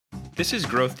This is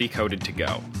Growth Decoded to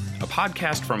Go, a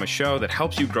podcast from a show that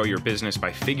helps you grow your business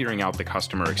by figuring out the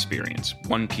customer experience,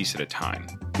 one piece at a time.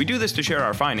 We do this to share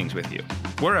our findings with you,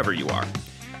 wherever you are.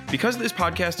 Because this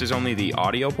podcast is only the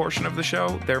audio portion of the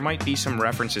show, there might be some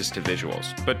references to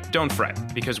visuals, but don't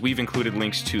fret, because we've included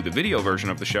links to the video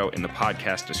version of the show in the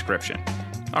podcast description.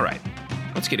 All right,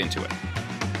 let's get into it.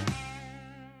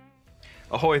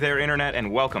 Ahoy there, Internet, and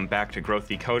welcome back to Growth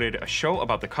Decoded, a show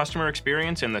about the customer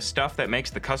experience and the stuff that makes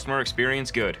the customer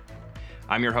experience good.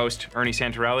 I'm your host, Ernie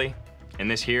Santorelli, and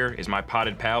this here is my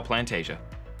potted pal, Plantasia.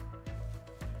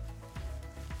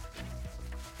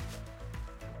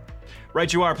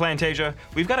 Right you are, Plantasia.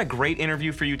 We've got a great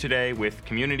interview for you today with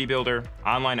community builder,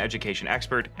 online education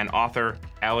expert, and author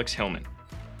Alex Hillman.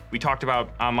 We talked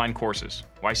about online courses,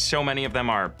 why so many of them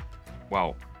are,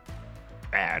 well,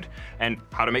 bad, and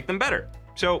how to make them better.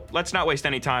 So let's not waste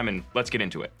any time and let's get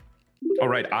into it. All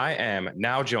right, I am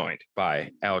now joined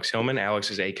by Alex Hillman.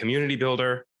 Alex is a community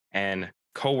builder and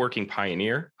co-working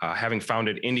pioneer, having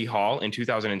founded Indie Hall in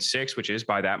 2006, which is,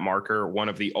 by that marker, one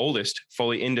of the oldest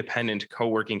fully independent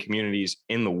co-working communities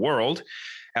in the world.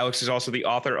 Alex is also the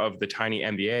author of The Tiny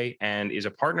MBA and is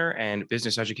a partner and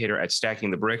business educator at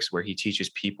Stacking the Bricks, where he teaches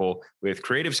people with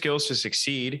creative skills to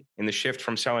succeed in the shift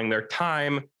from selling their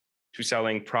time to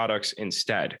selling products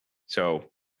instead. So,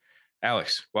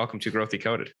 Alex, welcome to Growth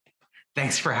Decoded.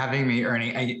 Thanks for having me,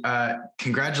 Ernie.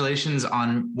 Congratulations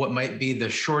on what might be the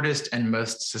shortest and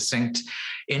most succinct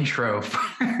intro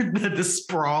for the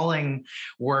sprawling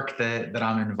work that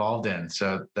I'm involved in.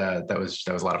 So that was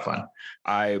a lot of fun.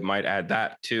 I might add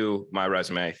that to my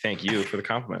resume. Thank you for the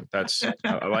compliment.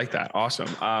 I like that.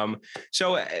 Awesome.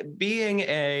 So being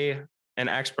an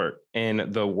expert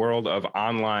in the world of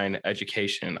online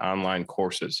education, online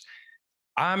courses,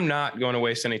 I'm not going to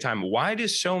waste any time. Why do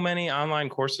so many online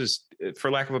courses,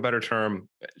 for lack of a better term,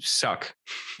 suck?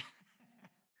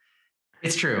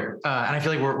 It's true. And I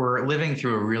feel like we're living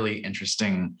through a really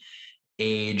interesting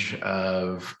age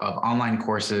of online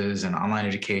courses and online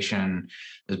education.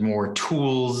 There's more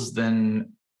tools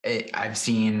than I've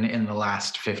seen in the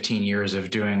last 15 years of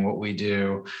doing what we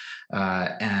do.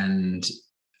 And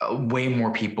way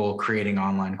more people creating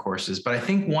online courses. But I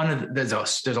think there's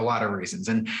a lot of reasons.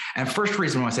 And first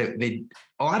reason I want to say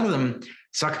a lot of them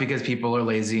suck because people are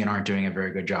lazy and aren't doing a very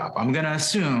good job. I'm going to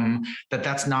assume that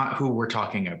that's not who we're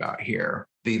talking about here.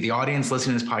 The audience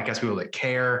listening to this podcast, people that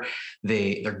care,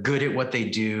 they're good at what they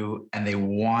do, and they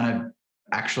want to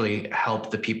actually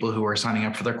help the people who are signing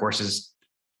up for their courses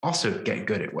also get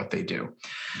good at what they do.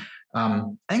 I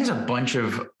think there's a bunch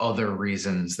of other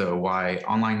reasons, though, why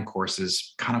online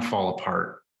courses kind of fall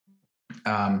apart.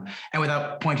 And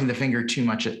without pointing the finger too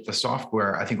much at the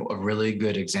software, I think a really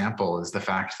good example is the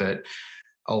fact that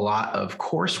a lot of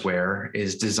courseware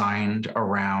is designed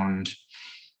around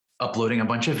uploading a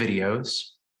bunch of videos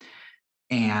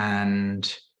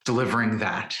and delivering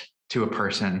that to a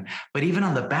person. But even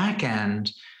on the back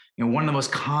end, one of the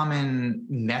most common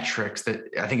metrics that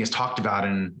I think is talked about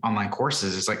in online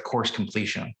courses is like course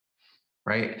completion,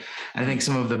 right? And I think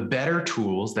some of the better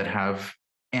tools that have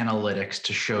analytics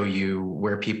to show you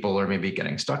where people are maybe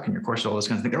getting stuck in your course, all those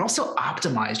kinds of things, they're also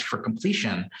optimized for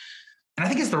completion. And I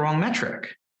think it's the wrong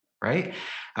metric, right?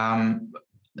 A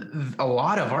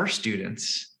lot of our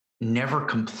students never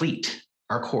complete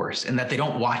our course, in that they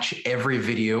don't watch every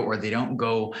video or they don't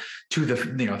go to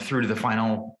through to the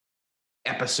final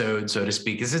episode, so to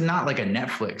speak. This is not like a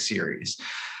Netflix series.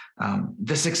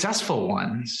 The successful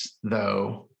ones,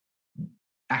 though,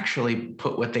 actually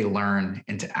put what they learn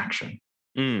into action.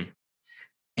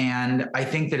 And I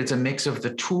think that it's a mix of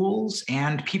the tools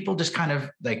and people just kind of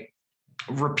like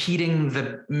repeating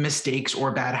the mistakes or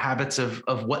bad habits of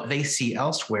what they see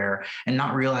elsewhere and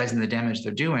not realizing the damage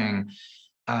they're doing.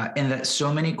 And that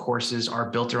so many courses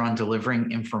are built around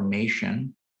delivering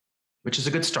information, which is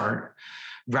a good start,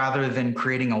 rather than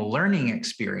creating a learning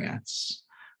experience,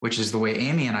 which is the way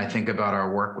Amy and I think about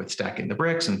our work with Stacking the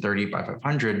Bricks and 30 by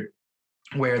 500,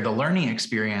 where the learning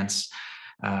experience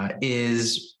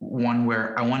is one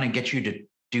where I want to get you to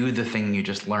do the thing you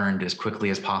just learned as quickly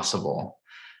as possible.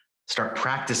 Start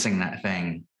practicing that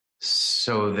thing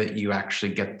so that you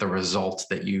actually get the results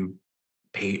that you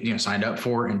signed up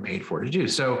for and paid for to do.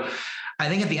 So I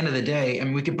think at the end of the day, I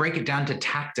mean, we could break it down to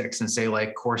tactics and say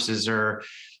like courses are,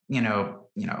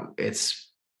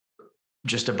 it's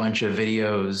just a bunch of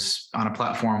videos on a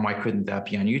platform. Why couldn't that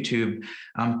be on YouTube?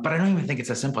 But I don't even think it's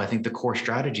that simple. I think the core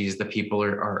strategies that people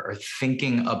are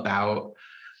thinking about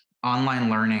online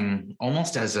learning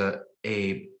almost as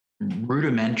a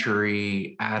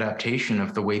rudimentary adaptation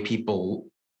of the way people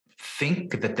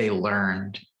think that they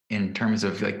learned in terms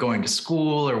of like going to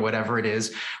school or whatever it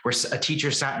is, where a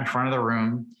teacher sat in front of the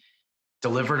room,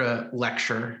 delivered a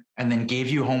lecture, and then gave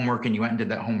you homework and you went and did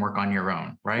that homework on your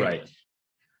own, right? Right.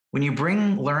 When you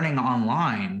bring learning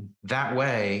online that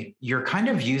way, you're kind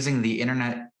of using the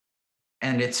internet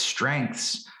and its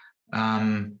strengths.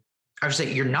 I would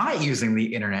say you're not using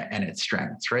the internet and its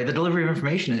strengths, right? The delivery of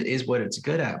information is what it's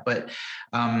good at. But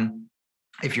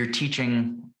if you're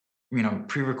teaching,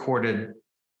 pre-recorded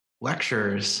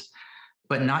lectures,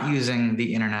 but not using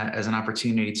the internet as an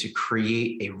opportunity to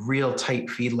create a real tight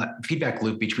feedback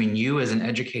loop between you as an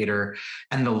educator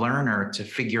and the learner to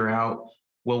figure out,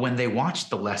 well, when they watch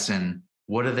the lesson,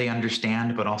 what do they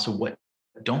understand, but also what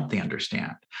don't they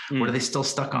understand? What are they still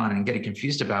stuck on and getting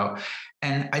confused about?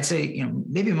 And I'd say,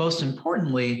 maybe most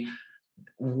importantly,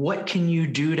 what can you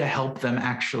do to help them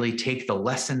actually take the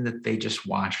lesson that they just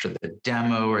watched, or the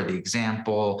demo or the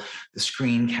example, the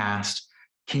screencast?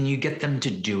 Can you get them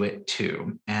to do it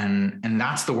too? And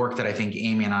that's the work that I think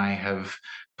Amy and I have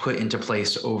put into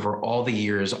place over all the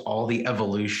years, all the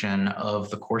evolution of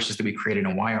the courses that we created,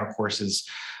 and why our courses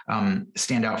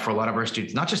stand out for a lot of our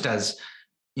students, not just as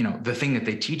the thing that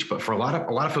they teach, but for a lot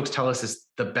of folks tell us it's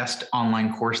the best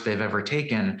online course they've ever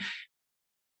taken,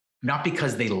 not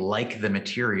because they like the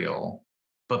material,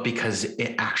 but because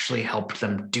it actually helped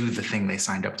them do the thing they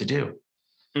signed up to do.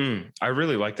 I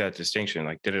really like that distinction.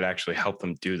 Like, did it actually help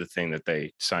them do the thing that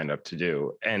they signed up to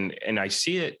do? And I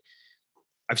see it.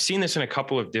 I've seen this in a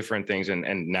couple of different things,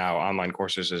 and now online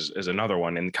courses is another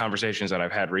one. And conversations that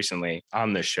I've had recently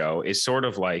on this show is sort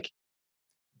of like,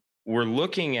 we're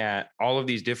looking at all of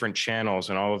these different channels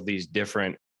and all of these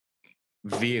different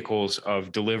vehicles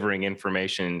of delivering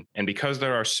information. And because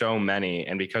there are so many,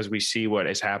 and because we see what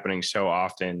is happening so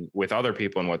often with other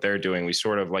people and what they're doing, we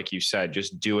sort of, like you said,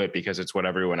 just do it because it's what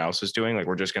everyone else is doing. Like,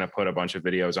 we're just going to put a bunch of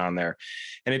videos on there.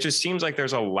 And it just seems like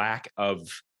there's a lack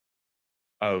of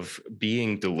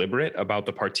being deliberate about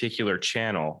the particular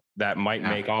channel that might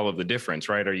make all of the difference,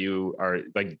 right?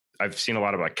 I've seen a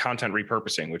lot of like content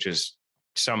repurposing, which is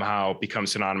somehow become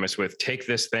synonymous with take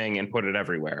this thing and put it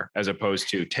everywhere, as opposed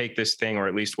to take this thing, or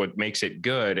at least what makes it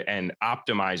good, and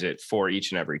optimize it for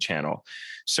each and every channel.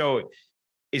 So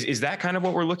is that kind of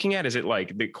what we're looking at? Is it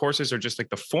like the courses are just like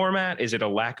the format? Is it a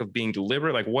lack of being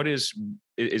deliberate? Like, what is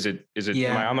it,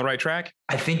 am I on the right track?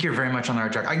 I think you're very much on the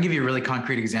right track. I can give you a really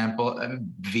concrete example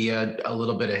via a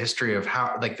little bit of history of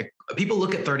how, like, the people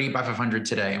look at 30 by 500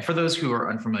 today. And for those who are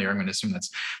unfamiliar, I'm going to assume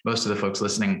that's most of the folks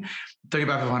listening. 30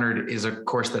 by 500 is a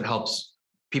course that helps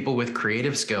people with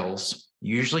creative skills,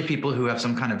 usually people who have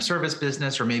some kind of service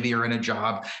business, or maybe are in a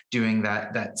job doing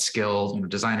that skill,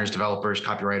 designers, developers,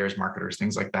 copywriters, marketers,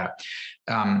 things like that.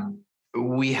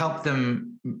 We help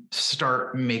them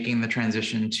start making the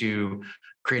transition to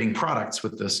creating products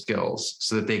with those skills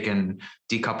so that they can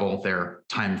decouple their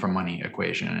time from money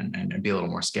equation and be a little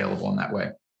more scalable in that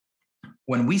way.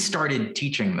 When we started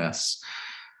teaching this,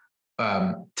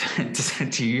 to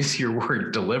use your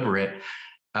word deliberate,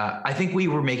 I think we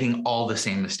were making all the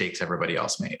same mistakes everybody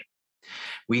else made.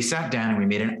 We sat down and we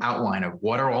made an outline of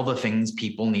what are all the things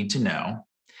people need to know.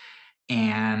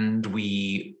 And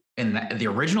in the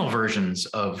original versions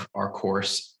of our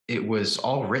course, it was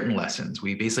all written lessons.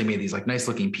 We basically made these like nice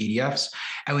looking PDFs,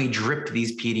 and we dripped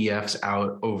these PDFs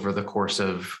out over the course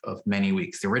of many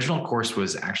weeks. The original course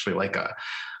was actually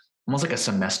almost like a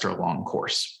semester long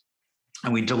course.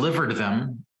 And we delivered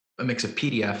them, a mix of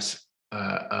PDFs,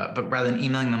 but rather than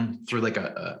emailing them through like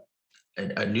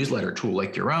a newsletter tool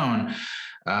like your own,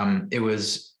 it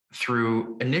was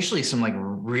through initially some like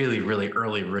really, really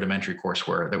early rudimentary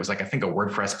courseware that was like, I think, a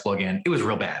WordPress plugin. It was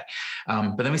real bad.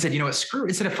 But then we said, screw,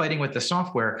 instead of fighting with the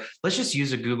software, let's just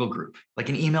use a Google group, like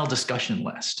an email discussion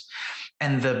list.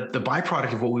 And the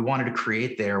byproduct of what we wanted to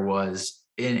create there was,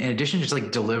 in addition to just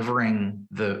like delivering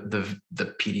the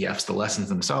PDFs, the lessons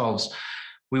themselves,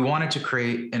 we wanted to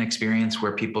create an experience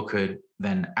where people could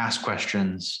then ask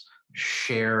questions,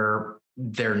 share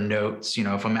their notes.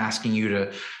 If I'm asking you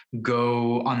to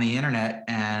go on the internet,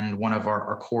 and one of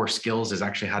our core skills is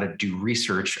actually how to do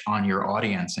research on your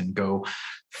audience and go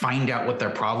find out what their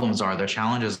problems are, their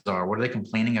challenges are, what are they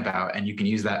complaining about? And you can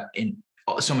use that in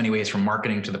so many ways, from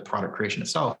marketing to the product creation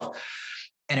itself.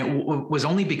 And it was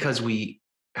only because we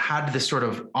had this sort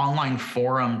of online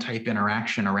forum type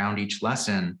interaction around each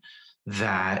lesson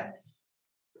that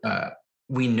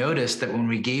we noticed that when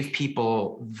we gave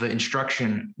people the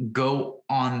instruction, go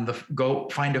find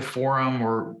a forum,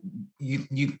 or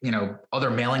other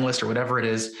mailing list or whatever it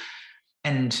is,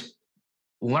 and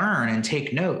learn and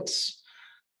take notes,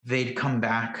 they'd come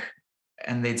back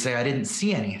and they'd say, I didn't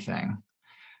see anything.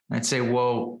 And I'd say,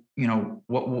 well,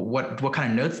 what kind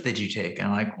of notes did you take? And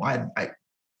I'm like, well, I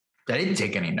didn't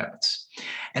take any notes.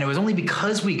 And it was only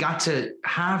because we got to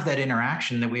have that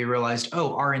interaction that we realized,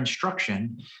 oh, our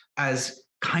instruction, as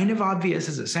kind of obvious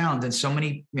as it sounds, and so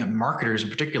many marketers in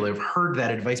particular have heard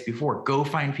that advice before, go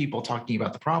find people talking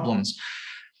about the problems.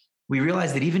 We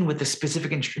realized that even with the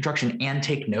specific instruction and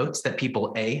take notes, that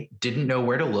people, A, didn't know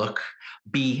where to look,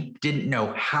 B, didn't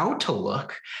know how to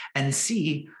look, and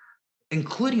C,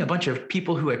 including a bunch of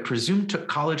people who I presume took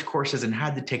college courses and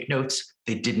had to take notes,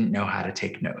 they didn't know how to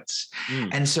take notes.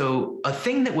 And so a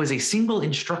thing that was a single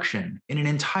instruction in an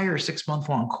entire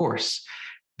 6-month-long course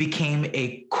became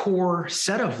a core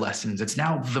set of lessons. It's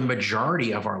now the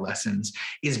majority of our lessons,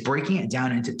 is breaking it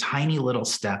down into tiny little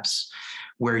steps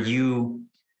where you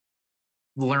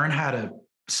learn how to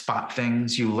spot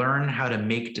things, you learn how to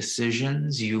make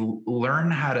decisions, you learn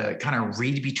how to kind of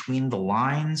read between the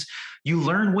lines, you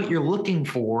learn what you're looking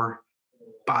for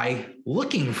by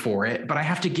looking for it. But I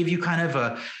have to give you kind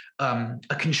of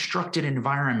a constructed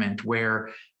environment where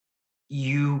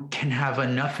you can have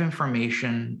enough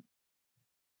information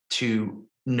to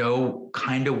know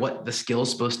kind of what the skill is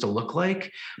supposed to look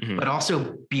like, but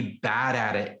also be bad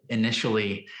at it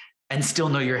initially and still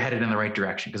know you're headed in the right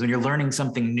direction. Because when you're learning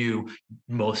something new,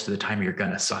 most of the time you're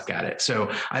going to suck at it. So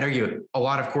I'd argue a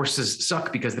lot of courses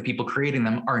suck because the people creating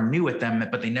them are new at them,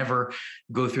 but they never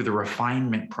go through the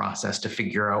refinement process to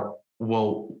figure out,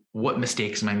 well, what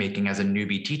mistakes am I making as a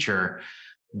newbie teacher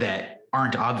that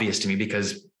aren't obvious to me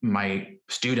because my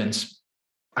students,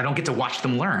 I don't get to watch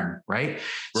them learn, right?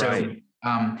 So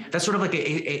that's sort of like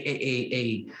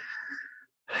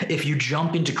if you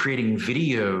jump into creating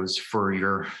videos for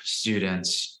your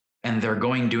students and they're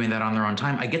doing that on their own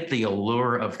time, I get the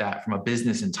allure of that from a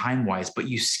business and time-wise, but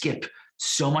you skip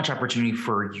so much opportunity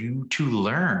for you to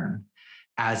learn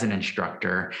as an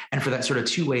instructor and for that sort of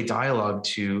two-way dialogue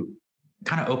to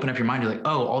kind of open up your mind. You're like,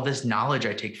 oh, all this knowledge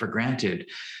I take for granted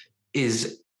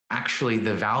is actually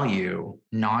the value,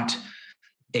 not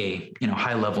a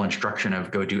high level instruction of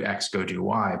go do X, go do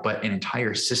Y, but an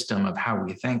entire system of how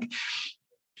we think.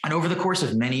 And over the course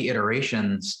of many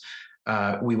iterations,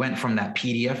 we went from that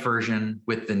PDF version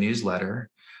with the newsletter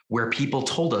where people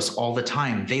told us all the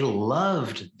time they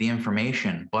loved the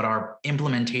information, but our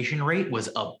implementation rate was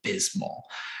abysmal.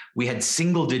 We had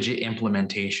single digit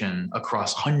implementation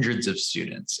across hundreds of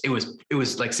students. It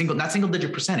was like not single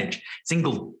digit percentage,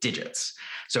 single digits.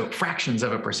 So fractions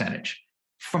of a percentage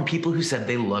from people who said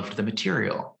they loved the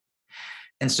material.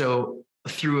 And so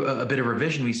through a bit of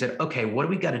revision, we said, okay, what do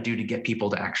we got to do to get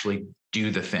people to actually do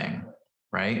the thing,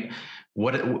 right?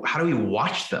 How do we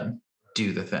watch them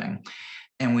do the thing?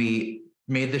 And we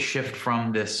made the shift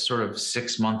from this sort of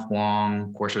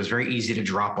 6-month-long course. It was very easy to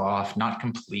drop off, not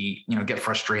complete, get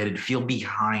frustrated, feel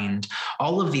behind,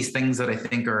 all of these things that I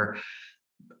think are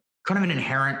kind of an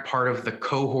inherent part of the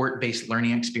cohort-based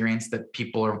learning experience that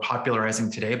people are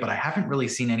popularizing today, but I haven't really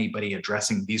seen anybody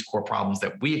addressing these core problems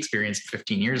that we experienced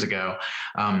 15 years ago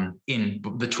in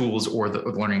the tools or the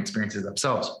learning experiences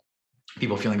themselves.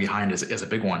 People feeling behind is a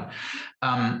big one.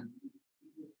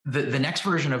 The next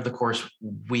version of the course,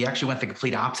 we actually went the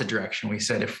complete opposite direction. We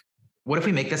said, what if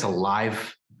we make this a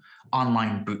live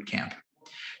online boot camp?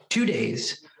 2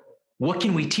 days. What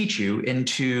can we teach you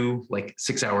into like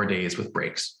 6-hour days with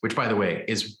breaks, which by the way,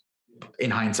 is in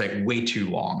hindsight, way too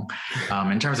long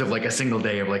in terms of like a single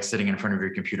day of like sitting in front of your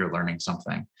computer learning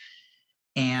something.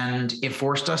 And it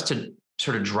forced us to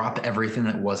sort of drop everything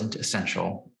that wasn't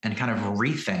essential and kind of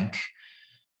rethink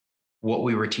what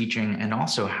we were teaching and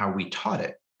also how we taught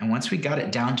it. And once we got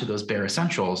it down to those bare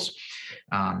essentials,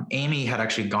 Amy had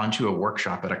actually gone to a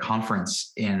workshop at a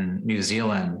conference in New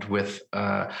Zealand with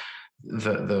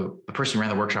the person who ran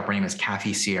the workshop. Her name is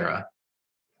Kathy Sierra.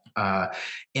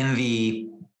 In the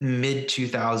mid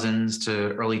 2000s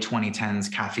to early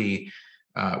 2010s, Kathy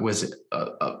was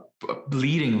a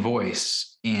leading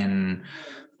voice in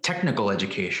technical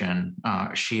education.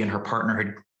 She and her partner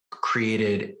had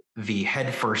created the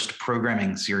Head First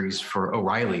programming series for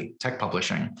O'Reilly Tech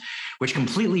Publishing, which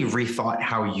completely rethought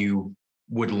how you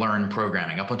would learn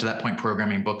programming. Up until that point,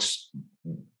 programming books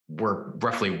were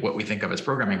roughly what we think of as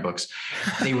programming books.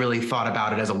 They really thought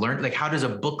about it as like how does a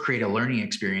book create a learning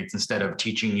experience instead of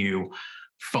teaching you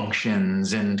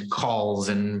functions and calls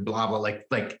and blah, blah,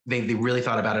 like they really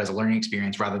thought about it as a learning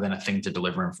experience rather than a thing to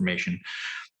deliver information.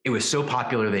 It was so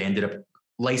popular, they ended up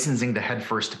licensing the Head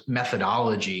First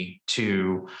methodology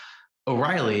to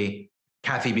O'Reilly.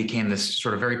 Kathy became this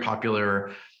sort of very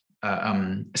popular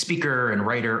speaker and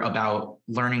writer about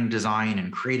learning design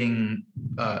and creating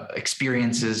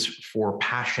experiences for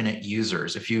passionate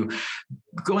users. If you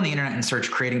go on the internet and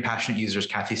search creating passionate users,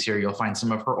 Kathy Sear, you'll find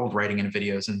some of her old writing and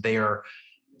videos, and they are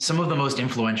some of the most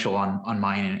influential on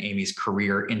mine and Amy's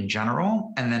career in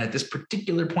general. And then at this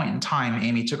particular point in time,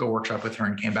 Amy took a workshop with her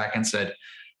and came back and said,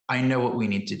 I know what we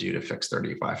need to do to fix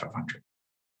 35,500.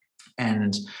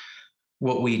 And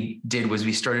what we did was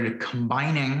we started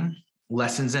combining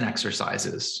lessons and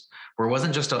exercises, where it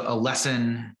wasn't just a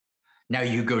lesson, now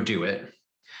you go do it.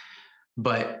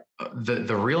 But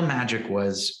the real magic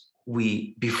was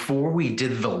before we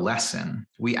did the lesson,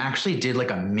 we actually did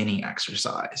like a mini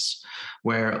exercise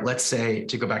where, let's say,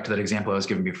 to go back to that example I was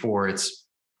giving before, it's,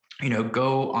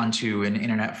 go onto an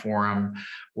internet forum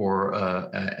or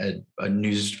a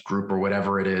news group or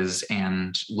whatever it is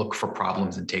and look for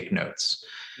problems and take notes.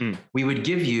 We would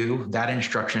give you that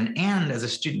instruction. And as a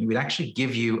student, we'd actually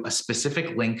give you a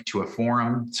specific link to a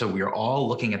forum. So we are all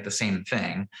looking at the same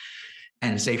thing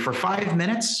and say, for 5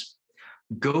 minutes,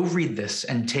 go read this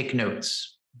and take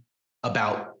notes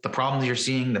about the problems you're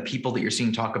seeing, the people that you're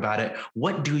seeing talk about it.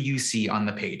 What do you see on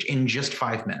the page in just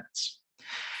 5 minutes?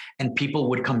 And people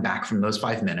would come back from those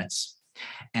 5 minutes.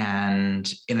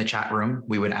 And in the chat room,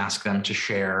 we would ask them to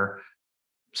share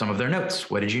some of their notes.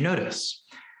 What did you notice?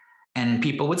 And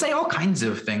people would say all kinds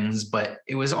of things, but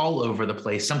it was all over the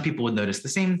place. Some people would notice the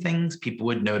same things. People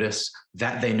would notice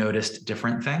that they noticed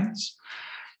different things.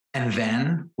 And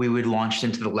then we would launch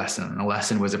into the lesson. And the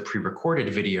lesson was a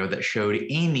pre-recorded video that showed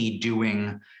Amy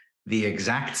doing the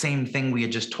exact same thing we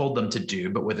had just told them to do,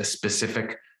 but with a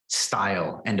specific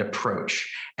style and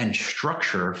approach and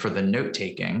structure for the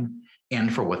note-taking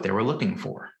and for what they were looking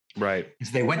for. Right.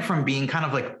 So they went from being kind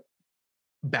of like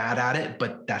bad at it,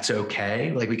 but that's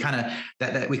okay. Like we kind of,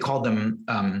 that we called them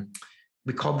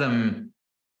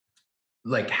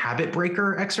like habit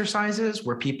breaker exercises,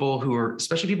 where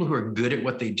especially people who are good at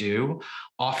what they do,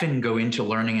 often go into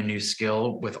learning a new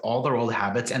skill with all their old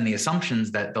habits and the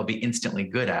assumptions that they'll be instantly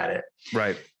good at it.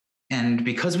 Right. And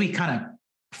because we kind of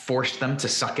forced them to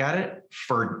suck at it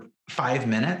for 5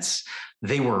 minutes,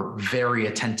 they were very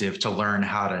attentive to learn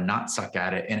how to not suck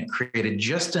at it. And it created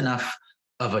just enough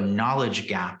of a knowledge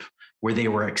gap where they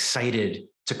were excited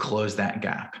to close that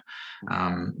gap.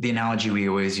 The analogy we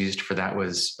always used for that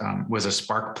was a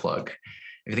spark plug.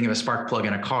 If you think of a spark plug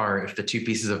in a car, if the two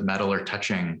pieces of metal are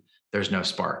touching, there's no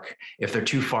spark. If they're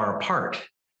too far apart,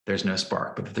 there's no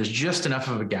spark. But if there's just enough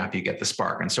of a gap, you get the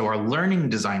spark. And so our learning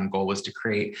design goal was to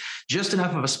create just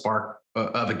enough of a spark,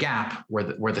 of a gap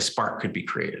where the spark could be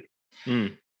created.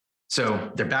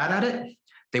 So they're bad at it.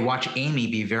 They watch Amy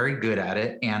be very good at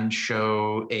it and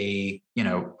show a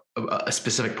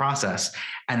specific process.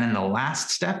 And then the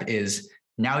last step is,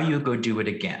 now you go do it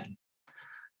again.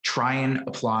 Try and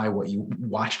apply what you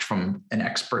watched from an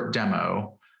expert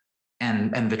demo,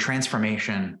 and the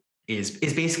transformation is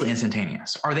basically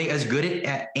instantaneous. Are they as good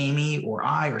at Amy or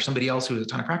I or somebody else who has a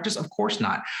ton of practice? Of course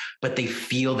not, but they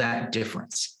feel that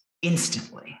difference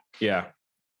instantly. Yeah.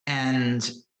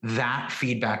 And that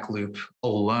feedback loop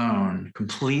alone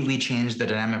completely changed the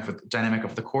dynamic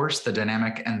of the course, the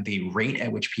dynamic and the rate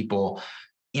at which people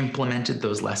implemented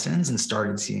those lessons and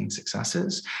started seeing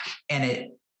successes. And it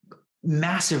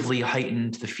massively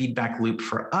heightened the feedback loop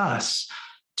for us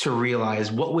to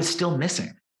realize what was still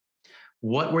missing.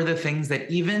 What were the things that,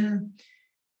 even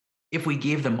if we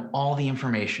gave them all the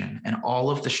information and all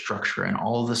of the structure and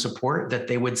all of the support, that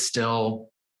they would still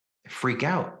freak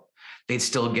out. They'd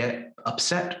still get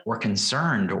upset or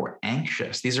concerned or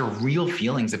anxious. These are real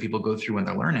feelings that people go through when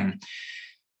they're learning.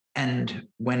 And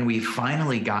when we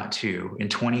finally got to, in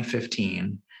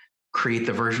 2015, create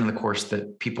the version of the course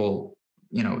that people,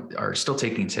 are still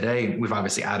taking today, we've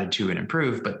obviously added to and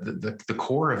improved, but the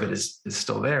core of it is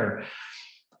still there.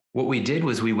 What we did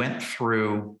was we went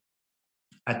through,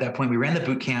 at that point, we ran the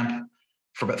boot camp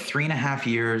for about 3.5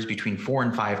 years, between 4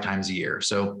 and 5 times a year.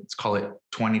 So let's call it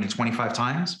 20 to 25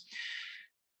 times.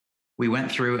 We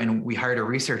went through and we hired a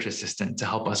research assistant to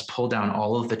help us pull down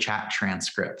all of the chat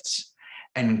transcripts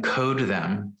and code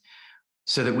them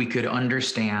so that we could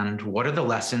understand what are the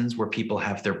lessons where people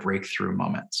have their breakthrough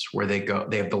moments, where they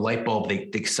have the light bulb,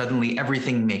 they suddenly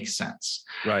everything makes sense.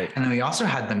 Right. And then we also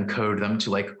had them code them to,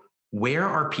 like, where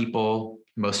are people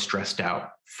most stressed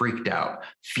out, freaked out,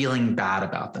 feeling bad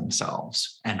about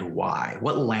themselves, and why?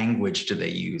 What language do they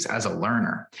use as a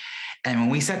learner? And when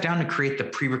we sat down to create the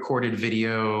pre-recorded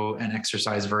video and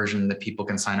exercise version that people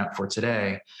can sign up for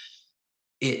today,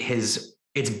 it has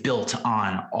it's built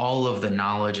on all of the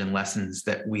knowledge and lessons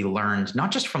that we learned,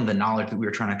 not just from the knowledge that we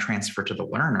were trying to transfer to the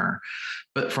learner,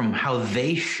 but from how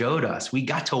they showed us. We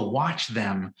got to watch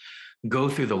them go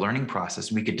through the learning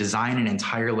process. We could design an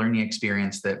entire learning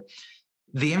experience that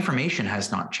the information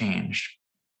has not changed.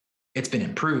 It's been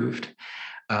improved.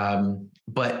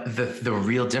 But the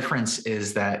real difference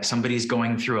is that somebody's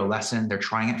going through a lesson, they're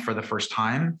trying it for the first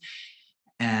time,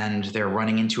 and they're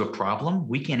running into a problem.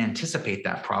 We can anticipate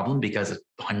that problem because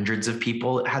hundreds of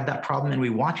people had that problem, and we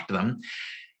watched them,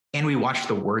 and we watched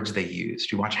the words they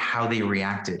used. We watched how they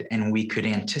reacted, and we could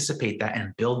anticipate that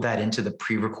and build that into the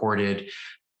pre-recorded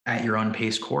at your own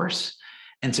pace course.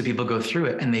 And so people go through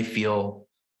it and they feel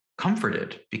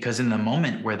comforted, because in the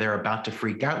moment where they're about to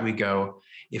freak out, we go,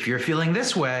 if you're feeling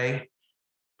this way,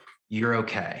 you're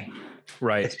okay.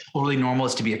 Right. It's totally normal.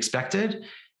 It's to be expected.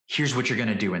 Here's what you're going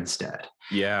to do instead.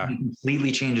 Yeah. It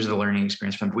completely changes the learning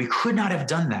experience for them. We could not have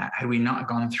done that had we not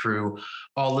gone through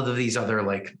all of these other,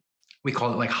 like, we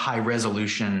call it like high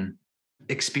resolution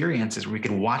experiences, where we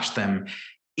could watch them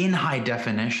in high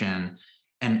definition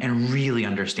and really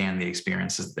understand the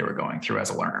experiences that they were going through as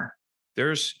a learner.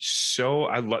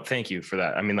 Thank you for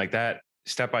that. I mean, like that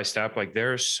step by step, like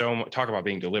there's so much, talk about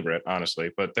being deliberate,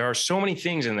 honestly, but there are so many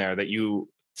things in there that you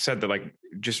said that like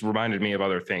just reminded me of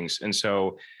other things. And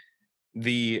so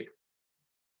the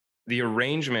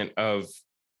arrangement of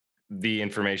the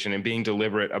information and being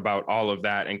deliberate about all of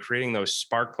that and creating those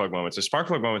spark plug moments. The spark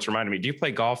plug moments reminded me, do you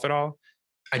play golf at all?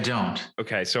 I don't.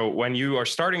 Okay. So when you are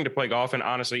starting to play golf, and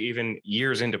honestly, even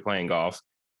years into playing golf,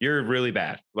 you're really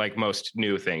bad, like most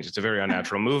new things. It's a very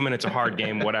unnatural movement. It's a hard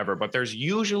game, whatever. But there's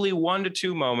usually 1 to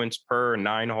 2 moments per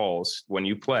 9 holes when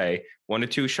you play, 1 to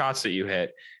 2 shots that you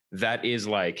hit. That is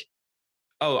like,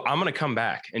 oh, I'm going to come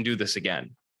back and do this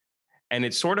again. And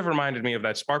it sort of reminded me of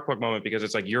that spark plug moment, because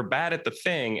it's like you're bad at the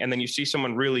thing, and then you see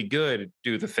someone really good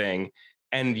do the thing,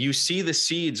 and you see the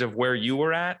seeds of where you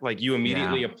were at. Like you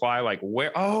immediately apply, like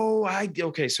here's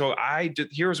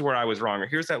where I was wrong, or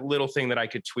here's that little thing that I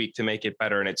could tweak to make it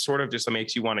better. And it sort of just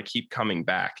makes you want to keep coming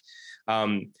back.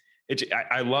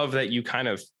 I love that you kind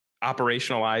of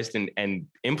operationalized and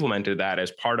implemented that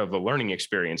as part of the learning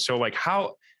experience. So like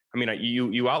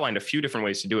you outlined a few different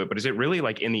ways to do it, but is it really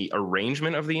like in the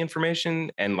arrangement of the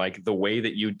information and like the way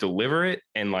that you deliver it?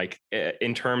 And like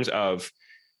in terms of,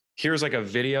 here's like a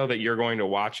video that you're going to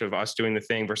watch of us doing the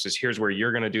thing versus here's where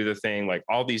you're going to do the thing, like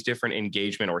all these different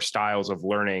engagement or styles of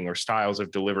learning or styles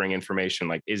of delivering information.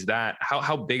 Like, is that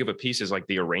how big of a piece is like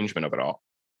the arrangement of it all?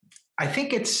 I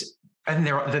think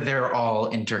they're all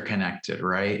interconnected,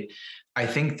 right? I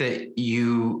think that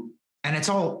and it's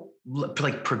all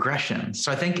like progression.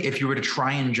 So I think if you were to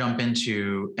try and jump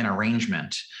into an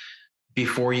arrangement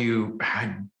before you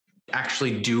had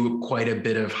actually do quite a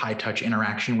bit of high touch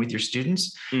interaction with your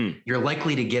students, you're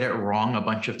likely to get it wrong a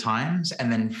bunch of times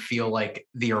and then feel like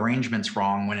the arrangement's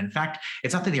wrong, when in fact,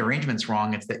 it's not that the arrangement's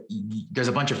wrong. It's that there's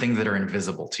a bunch of things that are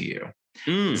invisible to you.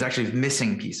 It's actually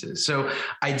missing pieces. So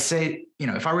I'd say,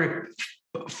 if I were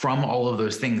to, from all of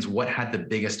those things, what had the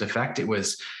biggest effect? It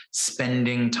was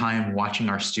spending time watching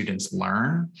our students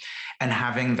learn and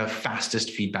having the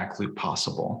fastest feedback loop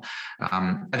possible.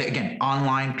 Again,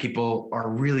 online people are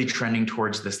really trending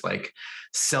towards this like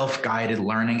self-guided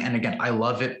learning. And again, I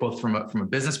love it both from a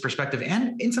business perspective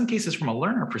and in some cases from a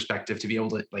learner perspective, to be able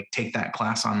to like take that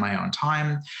class on my own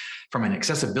time. From an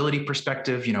accessibility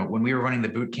perspective, when we were running the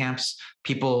boot camps,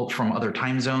 people from other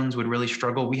time zones would really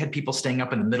struggle. We had people staying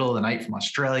up in the middle of the night from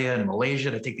Australia and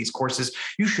Malaysia to take these courses.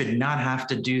 You should not have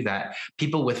to do that.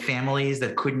 People with families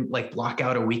that couldn't like block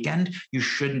out a weekend, you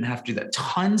shouldn't have to do that.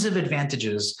 Tons of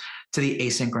advantages to the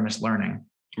asynchronous learning.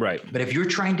 Right. But if you're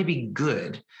trying to be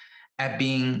good at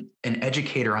being an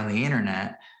educator on the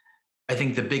internet, I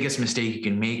think the biggest mistake you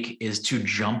can make is to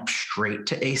jump straight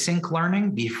to async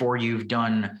learning before you've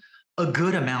done a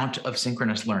good amount of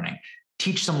synchronous learning.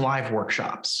 Teach some live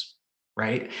workshops,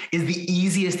 right? Is the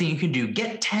easiest thing you can do.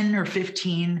 Get 10 or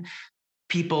 15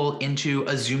 people into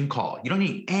a Zoom call. You don't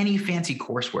need any fancy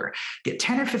courseware. Get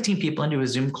 10 or 15 people into a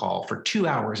Zoom call for 2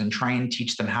 hours and try and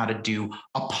teach them how to do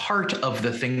a part of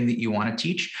the thing that you want to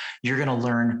teach. You're going to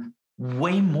learn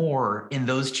way more in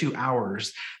those 2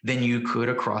 hours than you could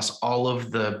across all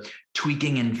of the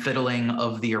tweaking and fiddling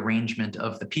of the arrangement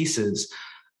of the pieces.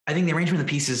 I think the arrangement of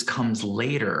the pieces comes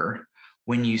later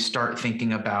when you start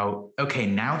thinking about, okay,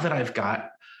 now that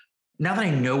I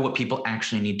know what people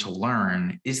actually need to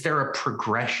learn, is there a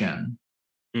progression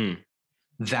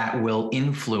that will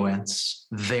influence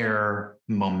their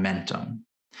momentum?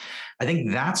 I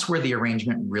think that's where the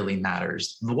arrangement really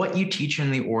matters. What you teach in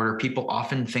the order, people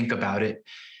often think about it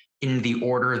in the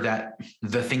order that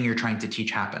the thing you're trying to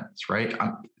teach happens, right?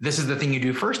 This is the thing you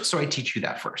do first, so I teach you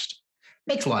that first.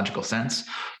 Makes logical sense.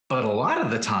 But a lot of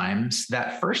the times,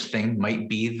 that first thing might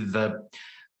be the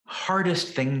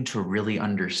hardest thing to really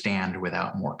understand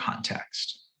without more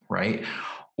context, right?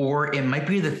 Or it might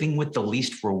be the thing with the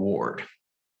least reward.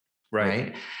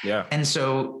 Right. Yeah. And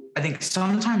so I think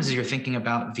sometimes as you're thinking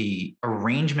about the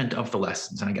arrangement of the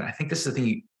lessons, and again, I think this is the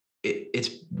thing, it's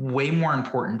way more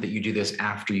important that you do this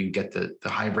after you get the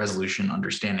high resolution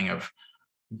understanding of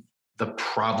the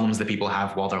problems that people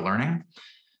have while they're learning.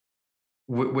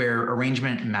 Where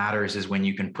arrangement matters is when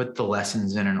you can put the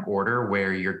lessons in an order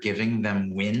where you're giving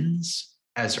them wins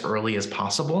as early as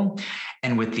possible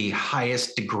and with the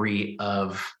highest degree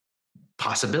of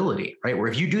possibility, right? Where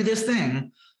if you do this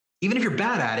thing, even if you're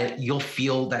bad at it, you'll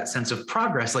feel that sense of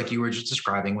progress like you were just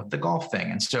describing with the golf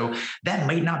thing. And so that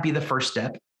might not be the first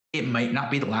step. It might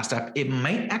not be the last step. It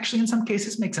might actually, in some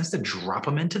cases, make sense to drop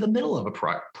them into the middle of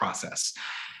a process.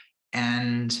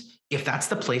 And if that's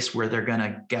the place where they're going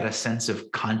to get a sense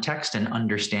of context and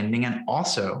understanding, and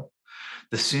also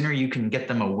the sooner you can get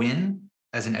them a win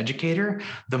as an educator,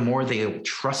 the more they'll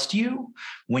trust you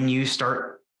when you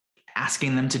start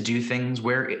asking them to do things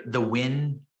where the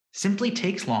win simply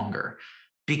takes longer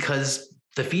because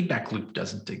the feedback loop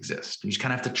doesn't exist. You just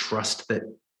kind of have to trust that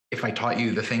if I taught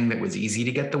you the thing that was easy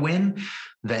to get the win,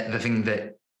 that the thing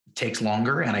that takes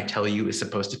longer and I tell you is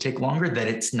supposed to take longer, that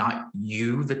it's not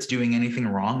you that's doing anything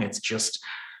wrong. It's just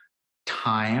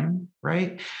time,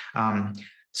 right?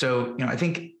 So, I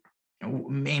think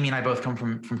Amy and I both come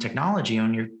from technology,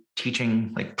 and you're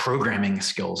teaching like programming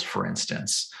skills, for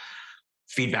instance.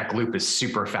 Feedback loop is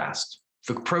super fast.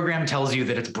 The program tells you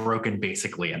that it's broken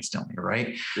basically instantly,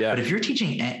 right? Yeah. But if you're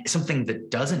teaching something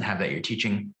that doesn't have that, you're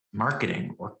teaching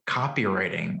marketing or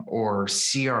copywriting or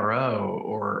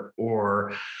CRO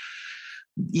or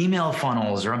email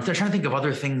funnels, or I'm trying to think of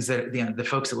other things that the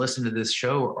folks that listen to this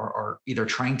show are either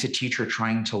trying to teach or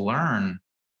trying to learn.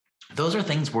 Those are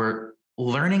things where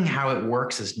learning how it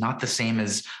works is not the same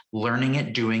as learning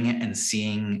it, doing it, and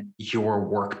seeing your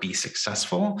work be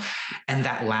successful. And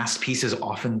that last piece is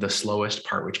often the slowest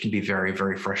part, which can be very,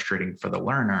 very frustrating for the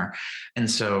learner. And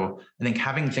so I think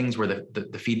having things where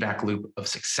the feedback loop of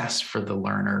success for the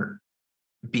learner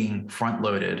being front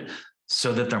loaded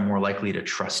so that they're more likely to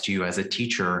trust you as a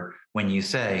teacher when you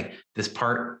say this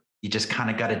part, you just kind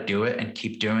of got to do it and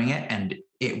keep doing it and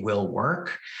it will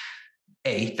work.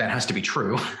 That has to be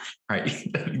true, right?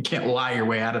 You can't lie your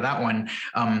way out of that one.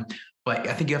 But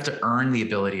I think you have to earn the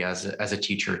ability as a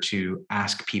teacher to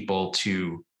ask people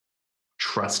to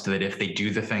trust that if they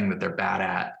do the thing that they're bad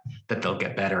at, that they'll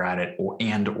get better at it,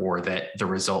 or that the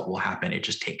result will happen. It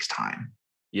just takes time.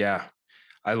 Yeah.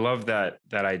 I love that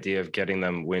idea of getting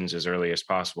them wins as early as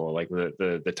possible, like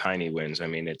the tiny wins. I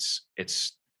mean, it's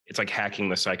like hacking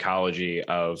the psychology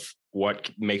of what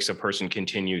makes a person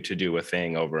continue to do a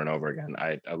thing over and over again.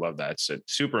 I love that. It's a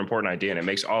super important idea, and it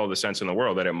makes all of the sense in the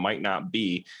world that it might not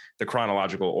be the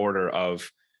chronological order of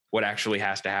what actually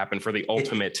has to happen for the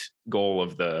ultimate goal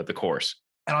of the course.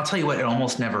 And I'll tell you what, it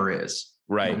almost never is.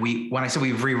 Right. When I said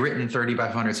we've rewritten 30 by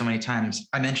 500 so many times,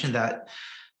 I mentioned that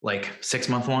like 6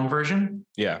 month long version.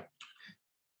 Yeah.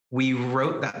 We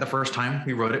wrote that the first time.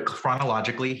 We wrote it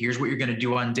chronologically. Here's what you're going to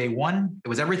do on day one. It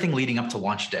was everything leading up to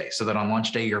launch day, so that on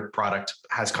launch day, your product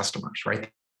has customers, right?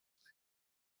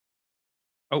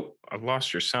 Oh, I've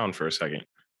lost your sound for a second.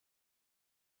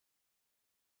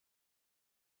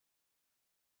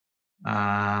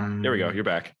 There we go. You're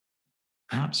back.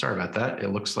 Oh, sorry about that.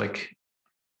 It looks like.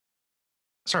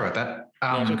 Sorry about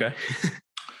that. No, it's okay.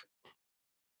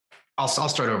 I'll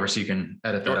start over so you can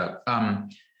edit that up.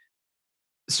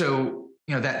 So,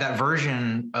 that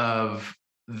version of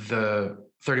the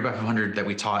 30 by 500 that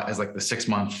we taught as like the 6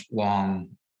 month long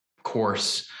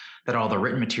course, that all the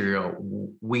written material,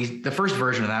 the first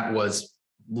version of that was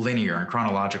linear and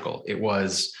chronological. It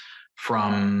was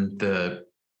from the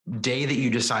day that you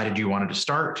decided you wanted to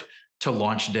start to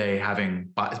launch day,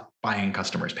 having buying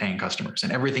customers, paying customers,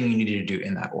 and everything you needed to do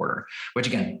in that order, which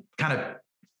again, kind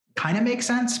of makes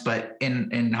sense, but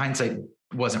in hindsight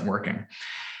wasn't working.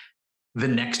 The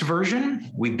next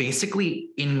version, we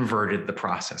basically inverted the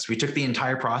process. We took the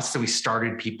entire process and we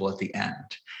started people at the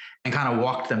end and kind of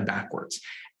walked them backwards.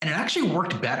 And it actually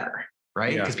worked better,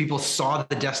 right? Because people saw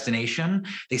the destination,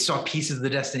 they saw pieces of the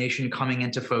destination coming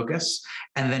into focus,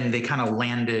 and then they kind of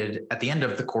landed at the end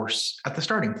of the course at the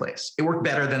starting place. It worked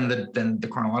better than the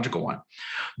chronological one,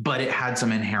 but it had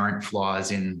some inherent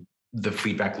flaws in the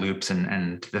feedback loops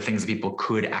and the things that people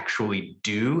could actually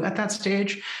do at that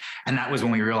stage. And that was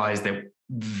when we realized that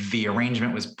the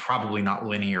arrangement was probably not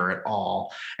linear at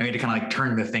all. And we had to kind of like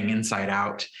turn the thing inside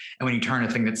out. And when you turn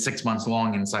a thing that's 6 months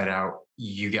long inside out,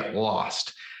 you get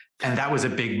lost. And that was a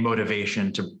big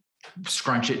motivation to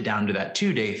scrunch it down to that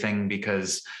 2-day thing,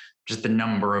 because just the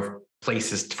number of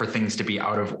places for things to be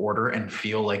out of order and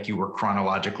feel like you were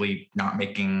chronologically not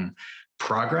making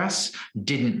progress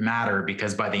didn't matter,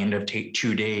 because by the end of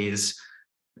 2 days,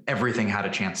 everything had a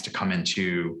chance to come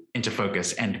into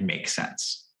focus and make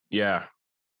sense. Yeah.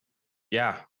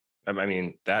 I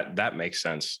mean, that makes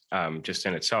sense just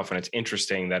in itself. And it's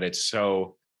interesting that it's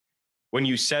so, when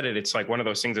you said it, it's like one of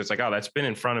those things that's like, oh, that's been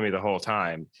in front of me the whole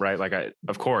time, right? Like,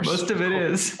 of course. Most of it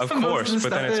is. Of course.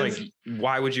 But then it's like,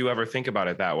 why would you ever think about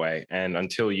it that way? And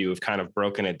until you've kind of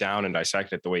broken it down and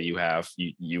dissected it the way you have,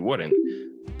 you wouldn't.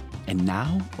 And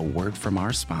now, a word from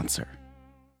our sponsor.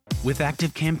 With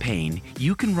ActiveCampaign,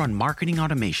 you can run marketing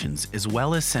automations as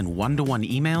well as send one-to-one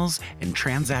emails and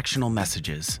transactional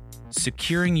messages,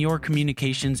 securing your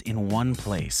communications in one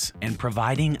place and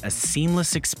providing a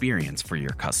seamless experience for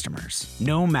your customers,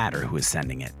 no matter who is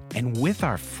sending it. And with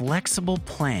our flexible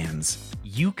plans,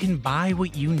 you can buy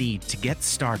what you need to get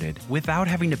started without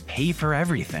having to pay for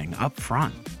everything up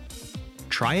front.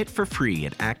 Try it for free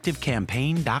at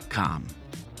activecampaign.com.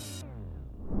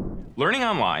 Learning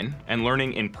online and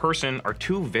learning in person are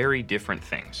two very different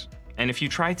things. And if you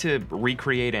try to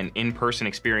recreate an in-person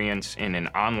experience in an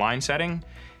online setting,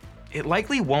 it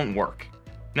likely won't work.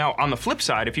 Now, on the flip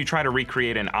side, if you try to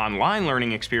recreate an online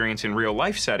learning experience in real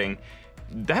life setting,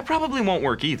 that probably won't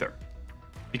work either.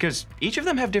 Because each of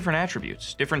them have different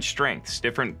attributes, different strengths,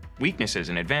 different weaknesses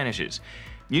and advantages.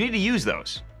 You need to use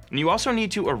those. And you also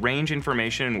need to arrange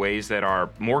information in ways that are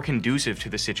more conducive to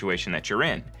the situation that you're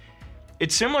in.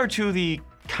 It's similar to the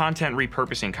content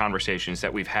repurposing conversations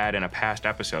that we've had in a past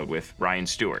episode with Ryan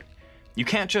Stewart. You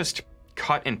can't just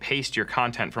cut and paste your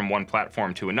content from one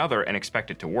platform to another and expect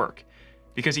it to work.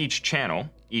 Because each channel,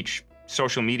 each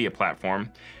social media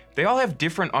platform, they all have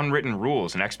different unwritten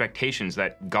rules and expectations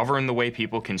that govern the way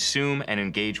people consume and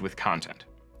engage with content.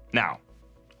 Now,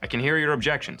 I can hear your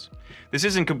objections. This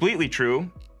isn't completely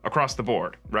true across the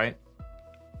board, right?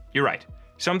 You're right.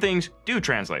 Some things do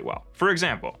translate well. For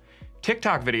example,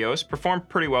 TikTok videos perform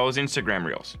pretty well as Instagram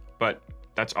Reels, but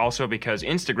that's also because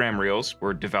Instagram Reels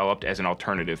were developed as an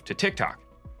alternative to TikTok.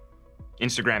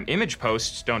 Instagram image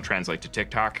posts don't translate to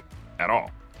TikTok at all.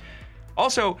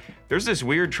 Also, there's this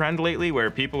weird trend lately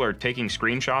where people are taking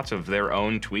screenshots of their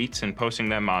own tweets and posting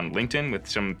them on LinkedIn with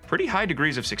some pretty high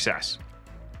degrees of success.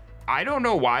 I don't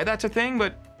know why that's a thing,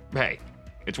 but hey,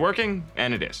 it's working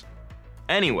and it is.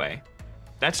 Anyway,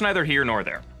 that's neither here nor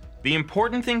there. The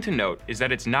important thing to note is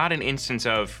that it's not an instance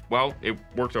of, well, it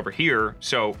worked over here,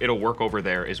 so it'll work over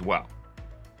there as well.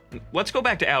 Let's go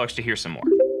back to Alex to hear some more.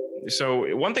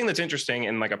 So one thing that's interesting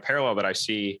and like a parallel that I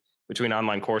see between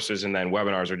online courses and then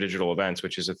webinars or digital events,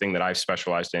 which is a thing that I've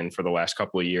specialized in for the last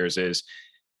couple of years, is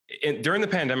during the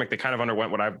pandemic, they kind of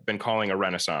underwent what I've been calling a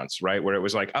renaissance, right? Where it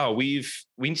was like, oh, we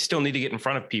still need to get in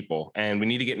front of people, and we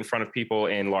need to get in front of people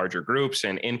in larger groups,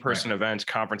 and in-person events,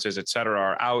 conferences, et cetera,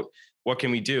 are out. What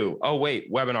can we do? Oh,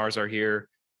 wait, webinars are here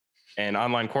and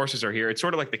online courses are here. It's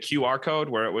sort of like the QR code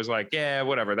where it was like, yeah,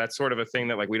 whatever. That's sort of a thing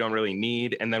that like we don't really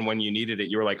need. And then when you needed it,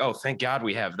 you were like, oh, thank God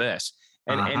we have this.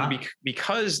 And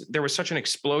because there was such an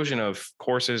explosion of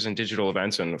courses and digital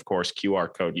events and of course,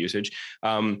 QR code usage,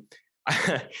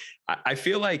 I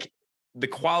feel like the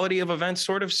quality of events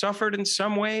sort of suffered in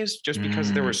some ways just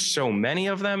because there were so many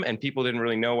of them and people didn't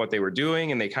really know what they were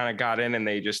doing. And they kind of got in and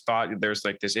they just thought there's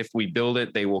like this, if we build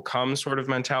it, they will come sort of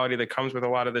mentality that comes with a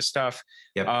lot of this stuff.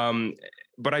 Yep.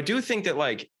 But I do think that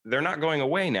like, they're not going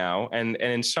away now. And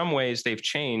in some ways they've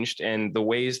changed, and the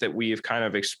ways that we've kind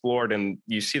of explored, and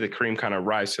you see the cream kind of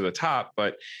rise to the top,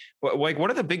 but like,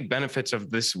 what are the big benefits of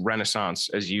this renaissance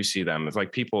as you see them? It's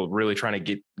like people really trying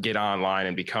to get online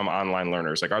and become online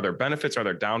learners. Like, are there benefits? Are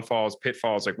there downfalls,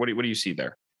 pitfalls? Like, what do you see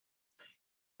there?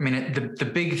 I mean, the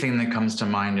big thing that comes to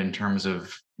mind in terms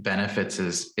of benefits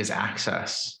is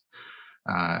access.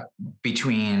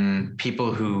 Between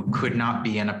people who could not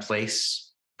be in a place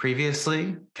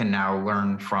previously can now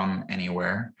learn from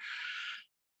anywhere.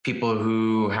 People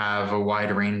who have a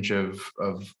wide range of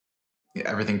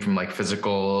everything from like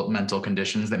physical, mental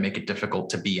conditions that make it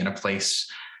difficult to be in a place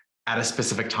at a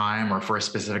specific time or for a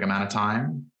specific amount of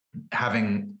time,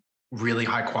 having really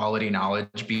high quality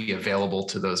knowledge be available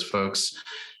to those folks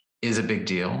is a big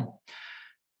deal.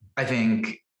 I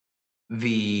think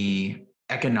the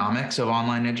economics of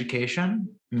online education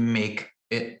make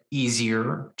it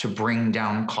easier to bring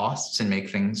down costs and make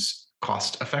things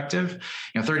cost effective.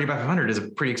 30 by 500 is a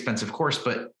pretty expensive course,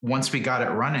 but once we got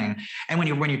it running, and when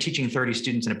you're teaching 30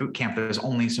 students in a boot camp, there's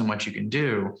only so much you can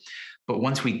do. But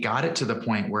once we got it to the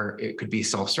point where it could be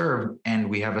self-serve and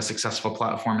we have a successful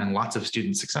platform and lots of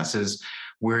student successes,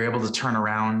 we're able to turn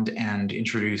around and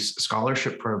introduce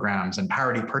scholarship programs and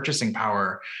parity purchasing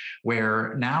power,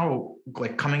 where now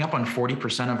like coming up on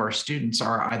 40% of our students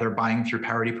are either buying through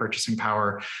parity purchasing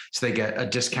power, so they get a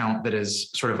discount that is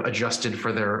sort of adjusted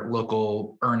for their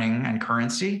local earning and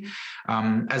currency,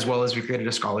 as well as we created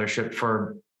a scholarship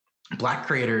for Black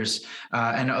creators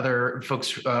and other folks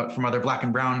from other Black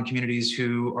and Brown communities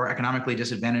who are economically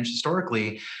disadvantaged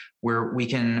historically, where we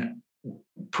can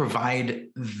provide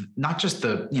not just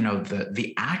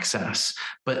the access,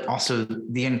 but also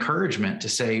the encouragement to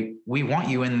say, we want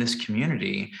you in this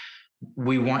community.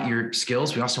 We want your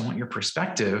skills. We also want your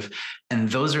perspective. And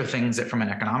those are things that from an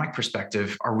economic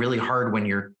perspective are really hard when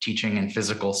you're teaching in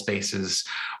physical spaces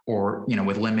or,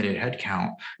 with limited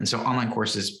headcount. And so online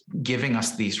courses giving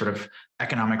us the sort of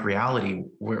economic reality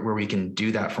where we can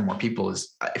do that for more people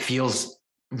it feels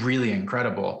really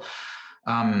incredible.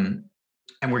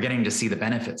 And we're getting to see the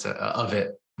benefits of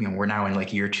it. We're now in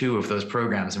like year 2 of those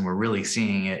programs, and we're really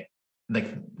seeing it,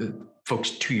 like the folks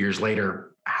 2 years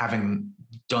later having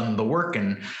done the work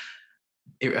and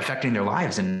affecting their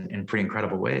lives in pretty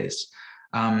incredible ways.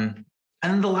 And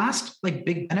then the last like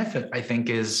big benefit, I think,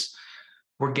 is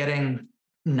we're getting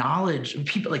knowledge.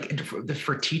 People like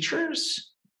for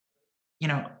teachers,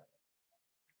 I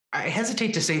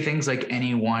hesitate to say things like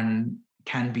anyone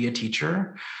can be a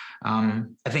teacher. I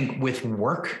think with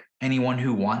work, anyone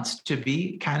who wants to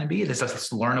be can be. There's a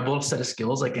learnable set of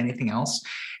skills like anything else.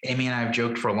 Amy and I have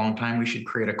joked for a long time we should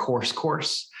create a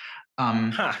course.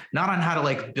 Not on how to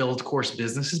like build course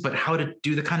businesses, but how to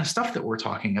do the kind of stuff that we're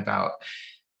talking about.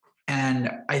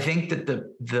 And I think that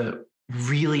the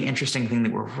really interesting thing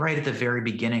that we're right at the very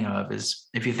beginning of is,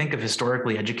 if you think of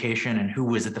historically education and who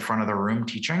was at the front of the room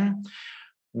teaching,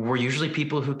 were usually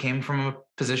people who came from a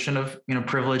position of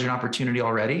privilege and opportunity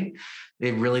already. They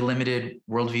have really limited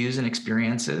worldviews and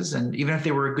experiences. And even if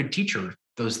they were a good teacher,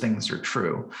 those things are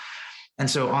true. And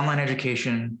so online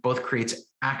education both creates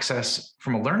access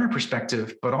from a learner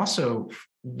perspective, but also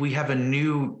we have a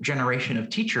new generation of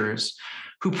teachers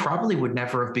who probably would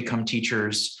never have become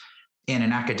teachers in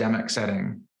an academic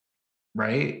setting,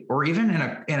 right? Or even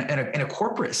in a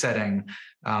corporate setting.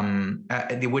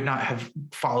 They would not have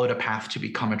followed a path to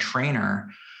become a trainer.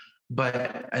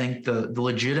 But I think the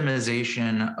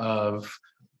legitimization of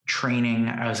training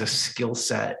as a skill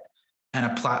set and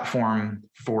a platform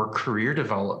for career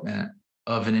development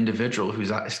of an individual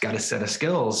who's got a set of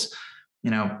skills,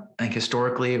 I think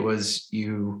historically it was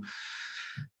you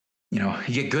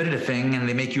get good at a thing and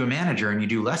they make you a manager and you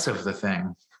do less of the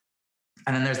thing.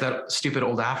 And then there's that stupid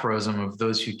old aphorism of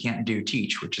those who can't do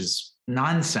teach, which is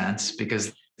nonsense,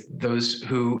 because those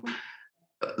who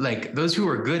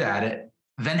are good at it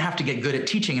then have to get good at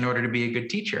teaching in order to be a good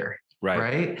teacher.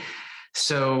 Right.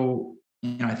 So,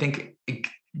 I think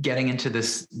getting into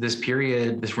this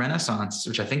period, this renaissance,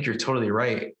 which I think you're totally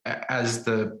right, as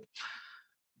the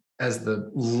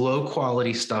low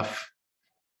quality stuff,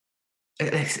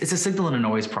 it's a signal and a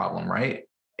noise problem, right?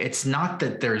 It's not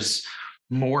that there's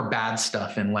more bad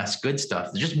stuff and less good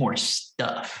stuff. There's just more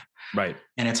stuff. Right.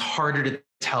 And it's harder to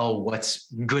tell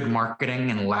what's good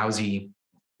marketing and lousy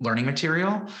learning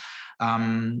material.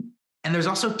 And there's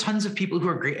also tons of people who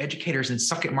are great educators and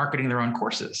suck at marketing their own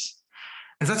courses.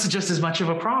 And that's just as much of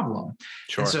a problem.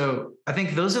 Sure. And so I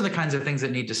think those are the kinds of things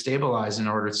that need to stabilize in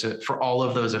order for all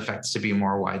of those effects to be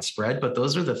more widespread. But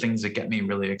those are the things that get me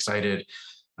really excited.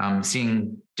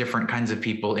 Seeing different kinds of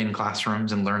people in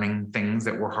classrooms and learning things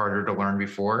that were harder to learn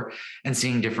before, and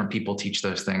seeing different people teach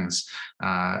those things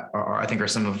I think are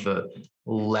some of the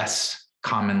less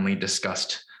commonly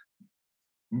discussed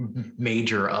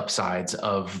major upsides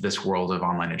of this world of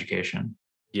online education.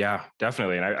 Yeah,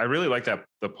 definitely. And I really like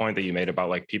the point that you made about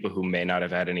like people who may not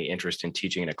have had any interest in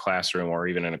teaching in a classroom or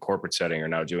even in a corporate setting are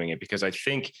now doing it, because I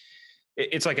think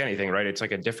it's like anything, right? It's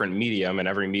like a different medium, and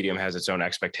every medium has its own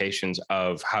expectations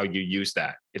of how you use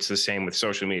that. It's the same with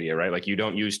social media, right? Like you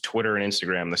don't use Twitter and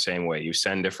Instagram the same way. You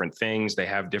send different things. They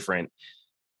have different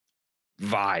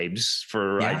vibes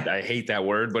I hate that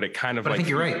word, but it kind of I think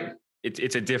you're right.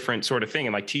 It's a different sort of thing.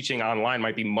 And like teaching online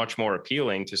might be much more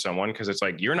appealing to someone because it's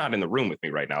like, you're not in the room with me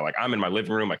right now. Like I'm in my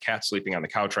living room, my cat's sleeping on the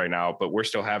couch right now, but we're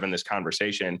still having this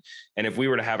conversation. And if we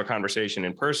were to have a conversation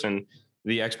in person,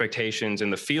 the expectations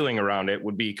and the feeling around it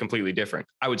would be completely different.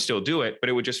 I would still do it, but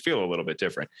it would just feel a little bit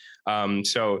different.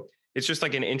 So it's just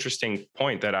like an interesting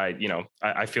point that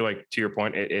I feel like, to your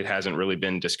point, it hasn't really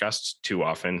been discussed too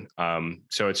often.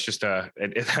 So it's just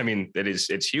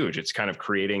it's huge. It's kind of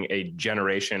creating a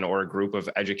generation or a group of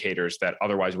educators that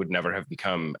otherwise would never have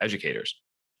become educators.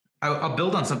 I'll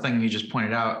build on something you just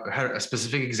pointed out. I had a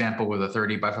specific example with a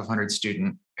 30 by 500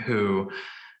 student who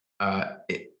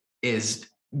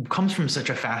comes from such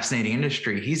a fascinating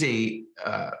industry. He's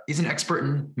an expert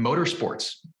in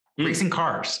motorsports, racing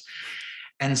cars.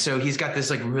 And so he's got this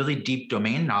like really deep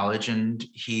domain knowledge, and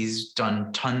he's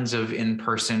done tons of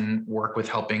in-person work with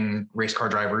helping race car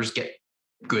drivers get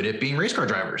good at being race car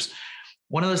drivers.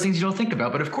 One of those things you don't think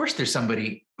about, but of course there's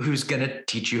somebody who's going to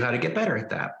teach you how to get better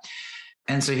at that.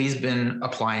 And so he's been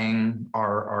applying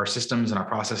our systems and our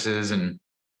processes and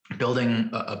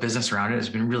building a business around it. It's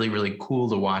been really, really cool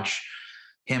to watch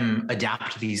him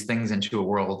adapt these things into a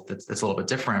world that's a little bit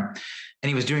different. And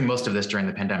he was doing most of this during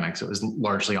the pandemic, so it was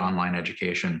largely online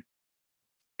education.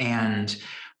 And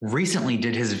recently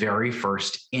did his very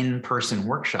first in-person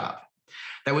workshop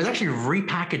that was actually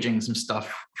repackaging some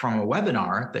stuff from a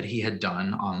webinar that he had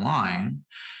done online.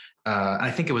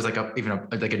 I think it was like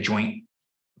a joint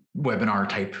webinar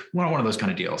type, one of those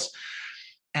kind of deals.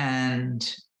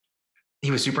 And he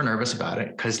was super nervous about it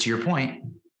because, to your point,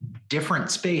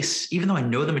 different space. Even though I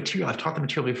know the material, I've taught the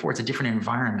material before, it's a different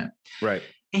environment. Right.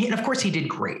 And of course he did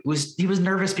great. He was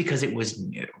nervous because it was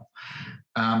new.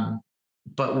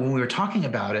 But when we were talking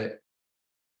about it,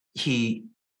 a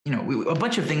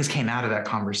bunch of things came out of that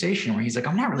conversation where he's like,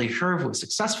 I'm not really sure if it was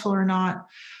successful or not.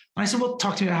 And I said, well,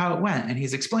 talk to me about how it went. And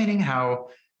he's explaining how,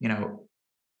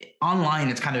 online,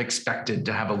 it's kind of expected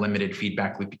to have a limited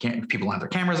feedback loop. People have their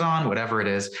cameras on, whatever it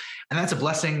is. And that's a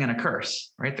blessing and a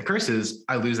curse, right? The curse is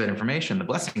I lose that information. The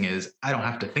blessing is I don't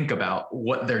have to think about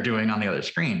what they're doing on the other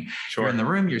screen. Sure. You're in the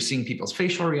room, you're seeing people's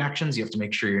facial reactions. You have to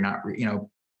make sure you're not,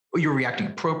 you're reacting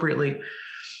appropriately.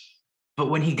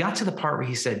 But when he got to the part where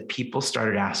he said people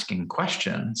started asking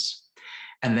questions,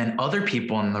 and then other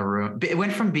people in the room, it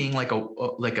went from being like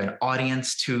an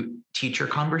audience to teacher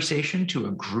conversation to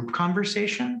a group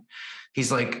conversation.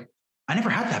 He's like, I never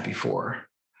had that before.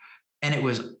 And it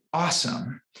was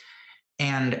awesome.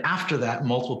 And after that,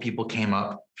 multiple people came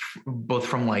up, both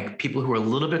from like people who are a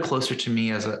little bit closer to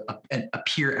me as a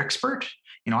peer expert.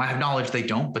 I have knowledge they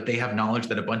don't, but they have knowledge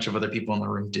that a bunch of other people in the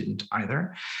room didn't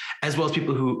either, as well as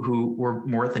people who were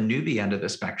more at the newbie end of the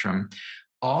spectrum,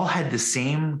 all had the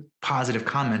same positive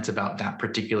comments about that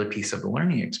particular piece of the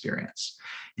learning experience.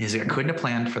 And he's like, I couldn't have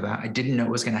planned for that. I didn't know it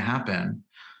was going to happen.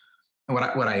 And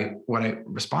what I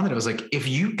responded, I was like, if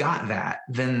you got that,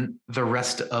 then the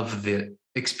rest of the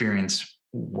experience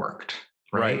worked.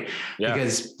 Right. Yeah.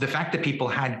 Because the fact that people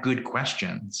had good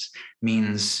questions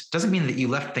doesn't mean that you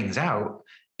left things out.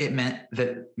 It meant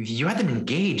that you had them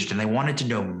engaged and they wanted to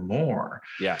know more.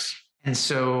 Yes. And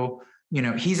so,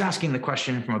 he's asking the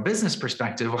question from a business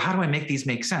perspective. Well, how do I make these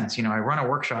make sense? I run a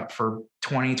workshop for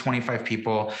 20, 25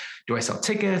 people. Do I sell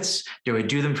tickets? Do I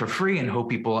do them for free and hope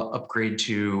people upgrade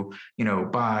to,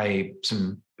 buy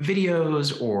some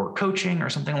videos or coaching or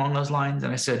something along those lines?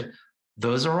 And I said,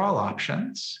 those are all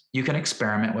options. You can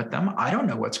experiment with them. I don't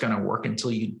know what's going to work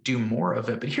until you do more of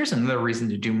it. But here's another reason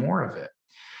to do more of it.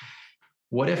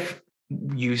 What if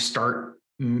you start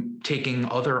taking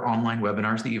other online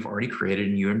webinars that you've already created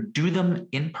and you do them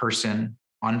in person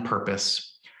on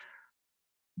purpose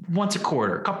once a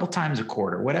quarter, a couple times a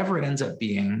quarter, whatever it ends up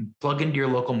being, plug into your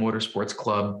local motorsports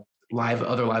club,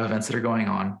 other live events that are going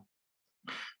on.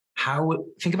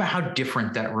 Think about how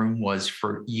different that room was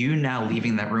for you now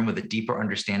leaving that room with a deeper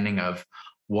understanding of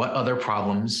what other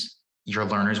problems your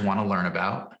learners want to learn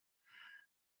about.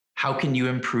 How can you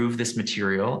improve this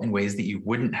material in ways that you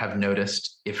wouldn't have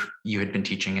noticed if you had been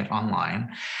teaching it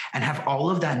online, and have all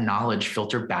of that knowledge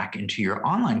filter back into your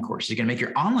online courses? You can make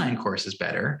your online courses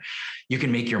better. You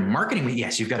can make your marketing.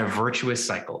 Yes, you've got a virtuous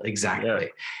cycle. Exactly. Yeah.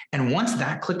 And once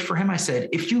that clicked for him, I said,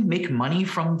 if you make money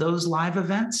from those live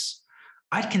events,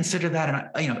 I'd consider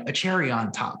that a cherry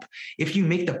on top. If you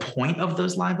make the point of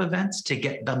those live events to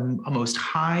get the most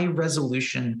high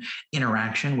resolution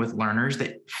interaction with learners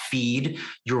that feed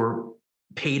your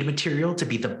paid material to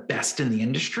be the best in the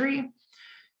industry,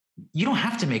 you don't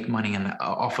have to make money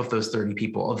off of those 30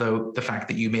 people. Although the fact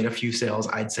that you made a few sales,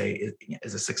 I'd say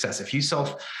is a success. If you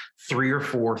sell three or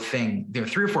four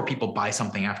people buy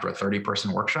something after a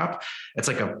 30-person workshop, it's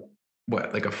like a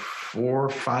 4 or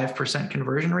 5%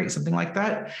 conversion rate, something like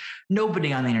that.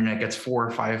 Nobody on the internet gets 4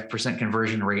 or 5%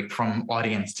 conversion rate from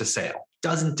audience to sale.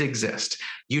 Doesn't exist.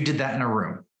 You did that in a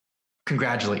room.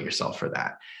 Congratulate yourself for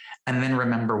that. And then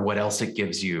remember what else it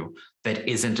gives you that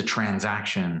isn't a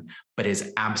transaction, but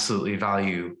is absolutely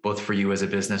value, both for you as a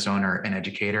business owner and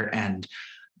educator, and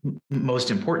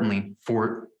most importantly,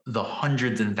 for the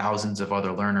hundreds and thousands of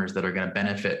other learners that are going to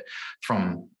benefit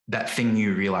from that thing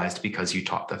you realized because you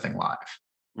taught the thing live.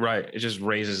 Right. It just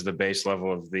raises the base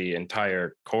level of the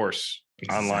entire course,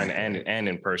 online and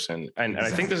in person. And I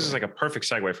think this is like a perfect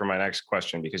segue for my next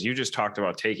question, because you just talked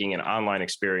about taking an online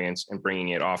experience and bringing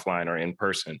it offline or in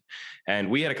person.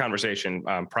 And we had a conversation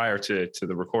prior to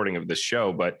the recording of this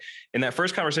show. But in that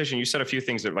first conversation, you said a few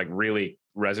things that like really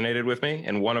resonated with me.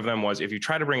 And one of them was, if you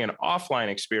try to bring an offline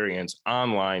experience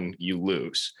online, you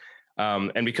lose.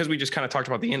 And because we just kind of talked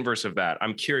about the inverse of that,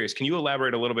 I'm curious, can you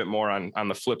elaborate a little bit more on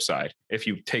the flip side? If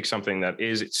you take something that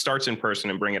it starts in person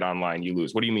and bring it online, you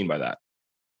lose. What do you mean by that?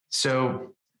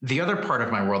 So the other part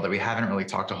of my world that we haven't really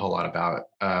talked a whole lot about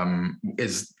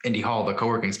is Indie Hall, the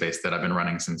co-working space that I've been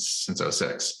running since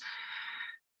 06.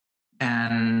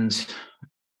 And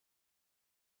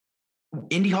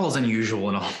Indie Hall is unusual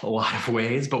in a lot of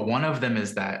ways, but one of them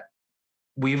is that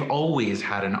we've always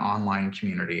had an online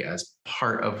community as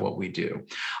part of what we do.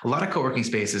 A lot of co-working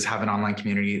spaces have an online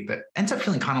community that ends up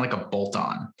feeling kind of like a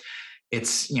bolt-on.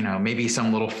 It's, maybe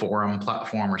some little forum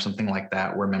platform or something like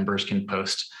that where members can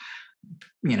post,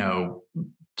 just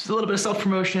a little bit of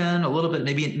self-promotion, a little bit,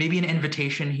 maybe an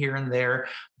invitation here and there.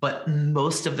 But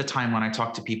most of the time when I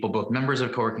talk to people, both members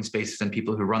of co-working spaces and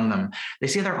people who run them, they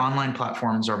say their online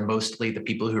platforms are mostly the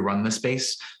people who run the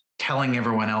space telling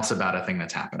everyone else about a thing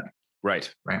that's happening.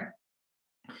 Right.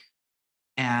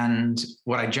 And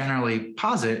what I generally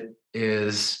posit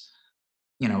is,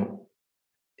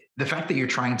 the fact that you're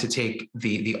trying to take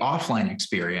the offline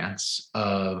experience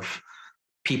of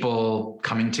people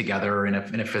coming together in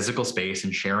a physical space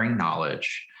and sharing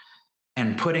knowledge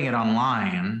and putting it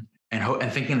online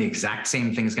and thinking the exact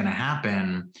same thing is going to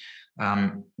happen,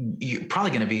 you're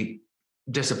probably going to be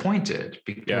disappointed,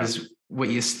 because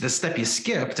the step you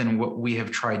skipped and what we have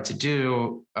tried to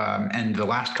do, and the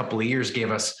last couple of years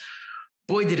did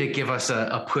it give us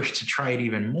a push to try it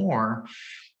even more,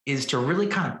 is to really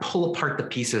kind of pull apart the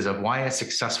pieces of why a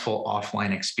successful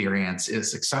offline experience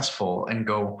is successful and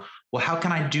go, well, how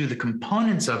can I do the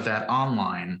components of that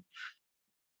online,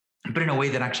 but in a way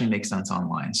that actually makes sense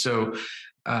online? So,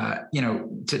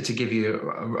 to give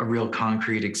you a real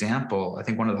concrete example, I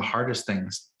think one of the hardest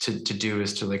things to do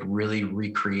is to like really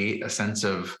recreate a sense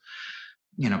of,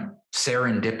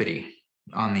 serendipity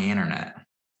on the internet,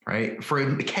 right?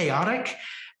 For chaotic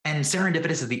and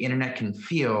serendipitous as the internet can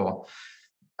feel,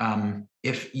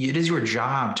 if it is your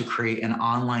job to create an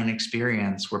online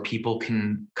experience where people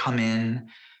can come in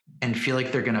and feel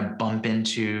like they're going to bump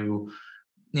into,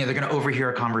 they're going to overhear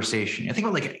a conversation. I think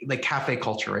about like cafe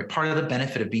culture, right? Part of the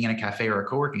benefit of being in a cafe or a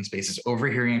co-working space is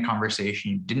overhearing a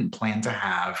conversation you didn't plan to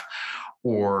have,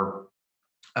 or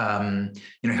a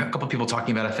couple of people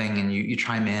talking about a thing and you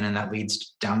chime in and that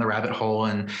leads down the rabbit hole,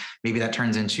 and maybe that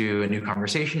turns into a new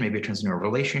conversation. Maybe it turns into a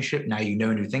relationship. Now you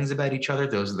know new things about each other.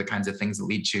 Those are the kinds of things that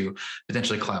lead to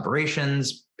potentially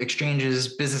collaborations,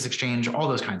 exchanges, business exchange, all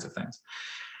those kinds of things.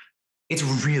 It's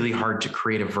really hard to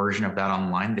create a version of that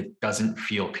online that doesn't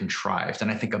feel contrived.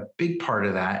 And I think a big part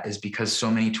of that is because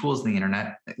so many tools on the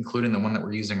internet, including the one that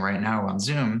we're using right now on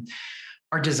Zoom,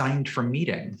 are designed for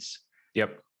meetings.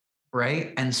 Yep.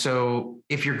 Right. And so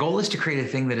if your goal is to create a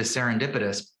thing that is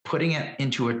serendipitous, putting it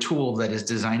into a tool that is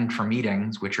designed for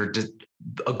meetings, which are just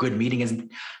a good meeting is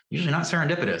usually not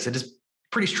serendipitous. It is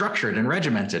pretty structured and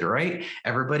regimented, right?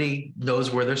 Everybody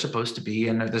knows where they're supposed to be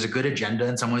and there's a good agenda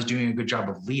and someone's doing a good job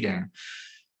of leading.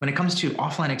 When it comes to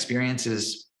offline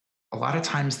experiences, a lot of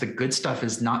times the good stuff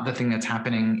is not the thing that's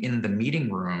happening in the meeting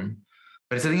room,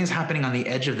 but it's the thing that's happening on the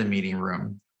edge of the meeting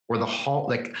room or the hall.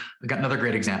 Like, I've got another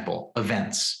great example,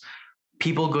 events.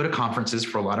 People go to conferences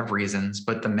for a lot of reasons,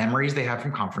 but the memories they have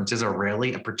from conferences are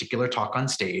rarely a particular talk on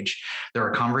stage. There are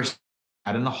conversations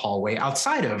out in the hallway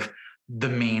outside of the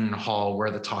main hall where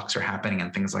the talks are happening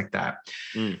and things like that.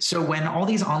 So when all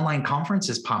these online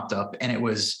conferences popped up and it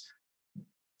was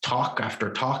talk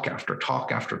after talk after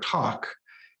talk after talk,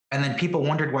 and then people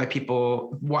wondered why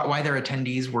their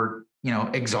attendees were,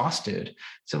 exhausted.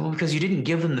 So, well, because you didn't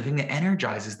give them the thing that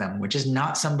energizes them, which is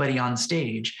not somebody on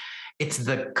stage. It's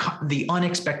the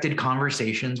unexpected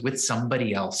conversations with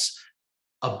somebody else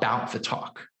about the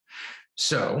talk.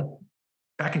 So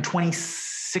back in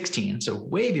 2016, so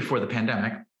way before the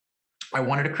pandemic, I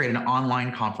wanted to create an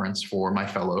online conference for my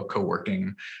fellow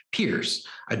co-working peers.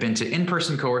 I'd been to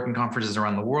in-person co-working conferences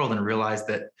around the world and realized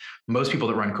that most people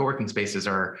that run co-working spaces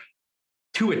are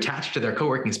too attached to their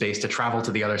co-working space to travel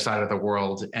to the other side of the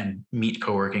world and meet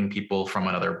co-working people from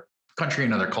another country,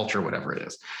 another culture, whatever it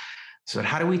is. So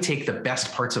how do we take the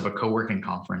best parts of a co-working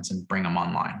conference and bring them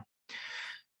online?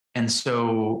 And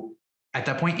so at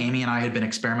that point, Amy and I had been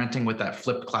experimenting with that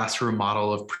flipped classroom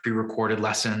model of pre-recorded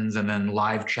lessons and then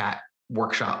live chat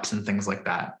workshops and things like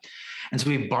that. And so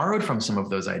we borrowed from some of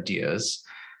those ideas.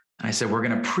 And I said, we're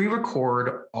going to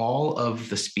pre-record all of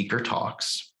the speaker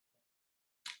talks.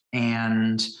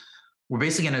 And we're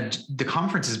basically the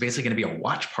conference is basically going to be a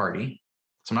watch party.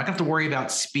 So I'm not going to have to worry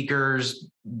about speakers,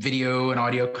 video and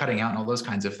audio cutting out and all those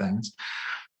kinds of things.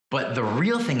 But the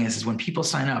real thing is when people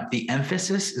sign up, the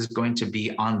emphasis is going to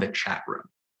be on the chat room.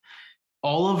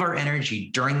 All of our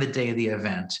energy during the day of the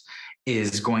event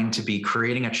is going to be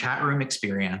creating a chat room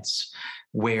experience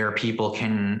where people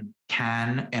can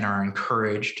and are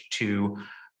encouraged to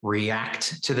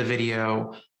react to the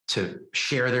video, to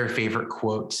share their favorite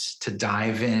quotes, to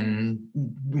dive in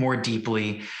more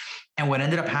deeply. And what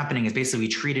ended up happening is basically we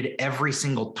treated every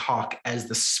single talk as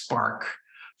the spark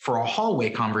for a hallway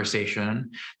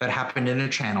conversation that happened in a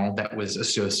channel that was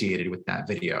associated with that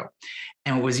video.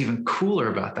 And what was even cooler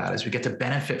about that is we get to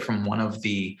benefit from one of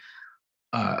the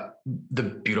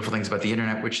beautiful things about the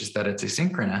internet, which is that it's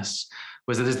asynchronous,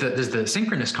 was that there's the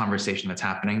synchronous conversation that's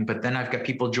happening, but then I've got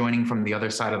people joining from the other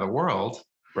side of the world,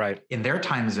 right, in their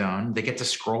time zone. They get to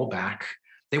scroll back.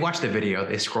 They watch the video,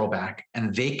 they scroll back,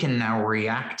 and they can now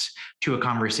react to a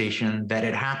conversation that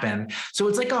had happened. So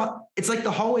it's like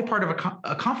the hallway part of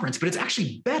a conference, but it's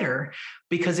actually better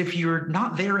because if you're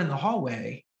not there in the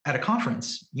hallway at a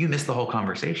conference, you miss the whole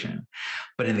conversation.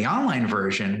 But in the online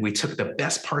version, we took the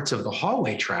best parts of the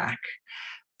hallway track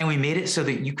and we made it so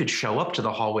that you could show up to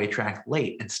the hallway track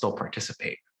late and still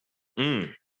participate.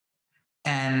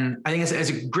 And I think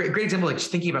as a great example, like just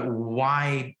thinking about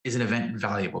why is an event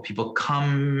valuable? People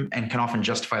come and can often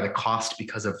justify the cost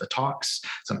because of the talks,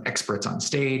 some experts on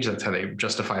stage, that's how they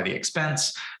justify the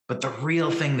expense. But the real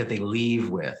thing that they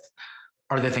leave with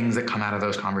are the things that come out of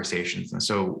those conversations. And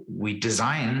so we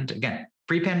designed, again,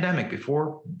 pre-pandemic,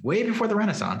 way before the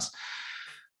Renaissance,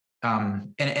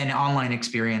 an online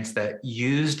experience that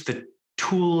used the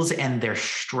tools and their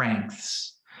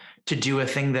strengths to do a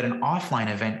thing that an offline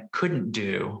event couldn't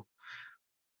do,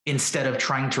 instead of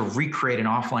trying to recreate an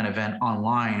offline event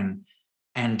online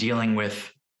and dealing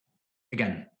with,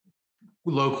 again,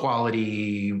 low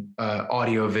quality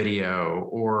audio, video,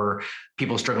 or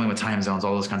people struggling with time zones,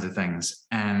 all those kinds of things.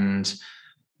 And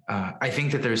I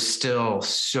think that there's still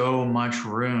so much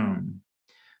room.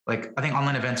 Like, I think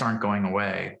online events aren't going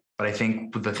away, but I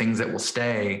think the things that will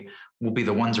stay will be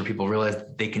the ones where people realize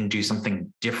they can do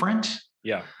something different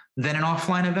than an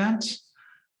offline event,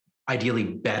 ideally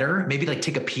better, maybe like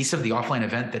take a piece of the offline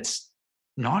event that's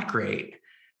not great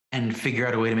and figure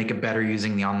out a way to make it better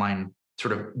using the online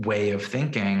sort of way of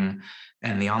thinking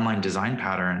and the online design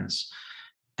patterns.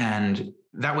 And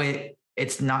that way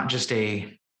it's not just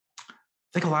I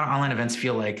think a lot of online events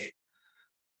feel like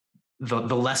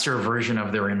the lesser version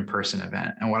of their in-person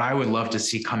event. And what I would love to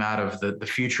see come out of the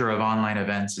future of online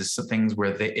events is some things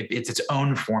where it's its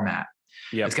own format.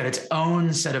 Yep. It's got its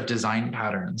own set of design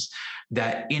patterns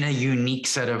that in a unique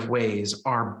set of ways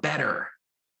are better.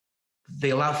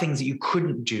 They allow things that you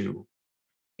couldn't do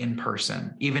in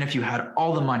person. Even if you had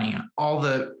all the money, all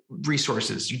the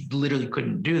resources, you literally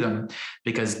couldn't do them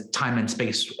because time and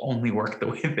space only work the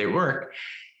way they work.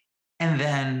 And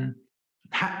then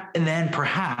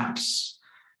perhaps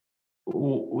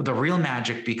the real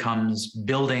magic becomes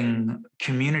building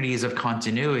communities of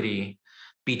continuity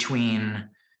between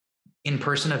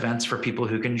in-person events for people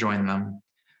who can join them,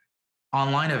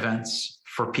 online events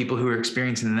for people who are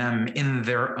experiencing them in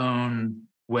their own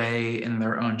way, in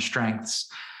their own strengths,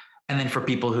 and then for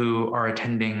people who are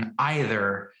attending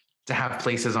either to have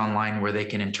places online where they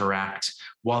can interact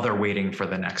while they're waiting for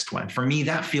the next one. For me,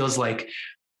 that feels like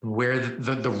where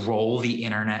the role the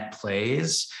internet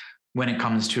plays when it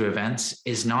comes to events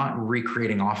is not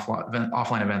recreating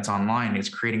offline events online. It's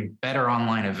creating better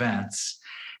online events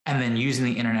and then using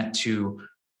the internet to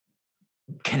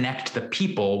connect the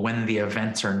people when the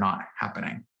events are not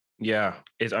happening. Yeah.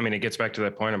 It gets back to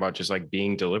that point about just like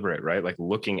being deliberate, right? Like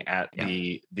looking at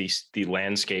the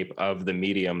landscape of the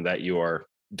medium that you are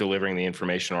delivering the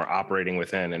information or operating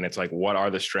within. And it's like, what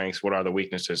are the strengths? What are the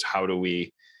weaknesses?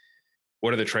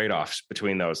 What are the trade-offs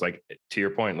between those? Like, to your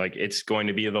point, like it's going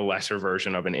to be the lesser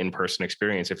version of an in-person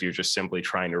experience. If you're just simply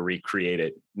trying to recreate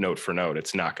it note for note,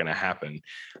 it's not going to happen.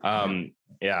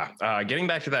 Getting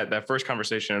back to that first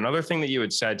conversation, another thing that you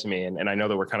had said to me, and I know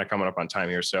that we're kind of coming up on time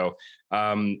here. So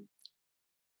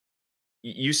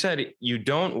you said you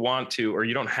don't want to, or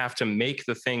you don't have to make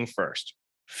the thing first.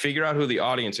 figure out who the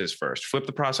audience is first. Flip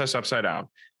the process upside down.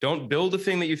 Don't build a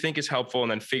thing that you think is helpful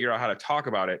and then figure out how to talk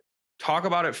about it. Talk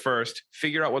about it first,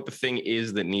 figure out what the thing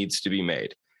is that needs to be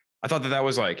made. I thought that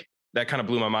was like, that kind of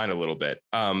blew my mind a little bit.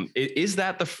 Is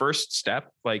that the first step?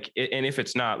 Like, and if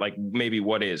it's not, like, maybe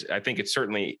what is? I think it's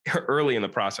certainly early in the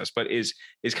process, but is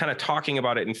kind of talking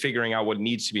about it and figuring out what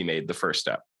needs to be made the first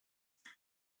step?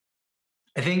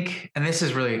 I think, and this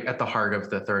is really at the heart of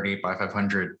the 30 by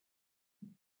 500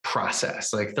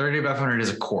 process. Like 30 by 500 is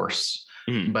a course,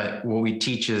 but what we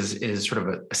teach is sort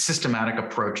of a systematic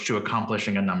approach to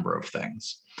accomplishing a number of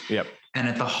things. Yep. And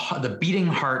at the beating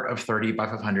heart of 30 by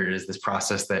 500 is this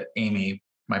process that Amy,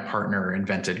 my partner,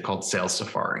 invented called Sales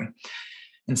Safari.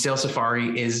 And Sales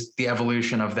Safari is the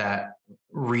evolution of that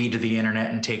read the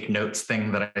internet and take notes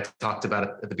thing that I talked about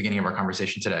at the beginning of our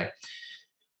conversation today.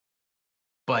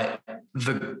 But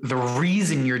the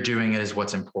reason you're doing it is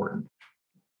what's important.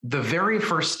 The very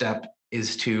first step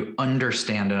is to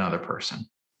understand another person,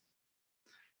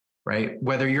 right?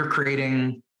 Whether you're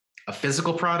creating a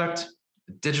physical product,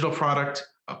 a digital product,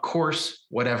 a course,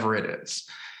 whatever it is.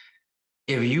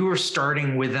 If you are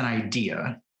starting with an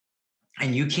idea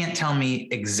and you can't tell me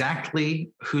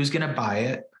exactly who's going to buy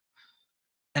it,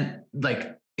 and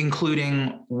like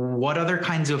including what other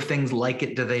kinds of things like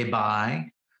it do they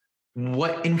buy,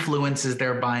 what influences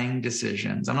their buying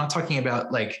decisions. I'm not talking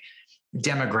about like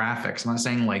demographics. I'm not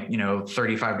saying like,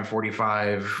 35 to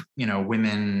 45,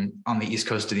 women on the East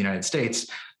Coast of the United States.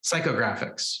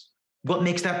 Psychographics. What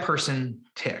makes that person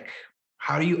tick?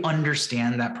 How do you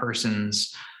understand that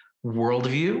person's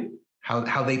worldview?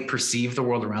 How they perceive the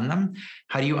world around them?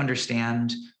 How do you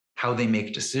understand how they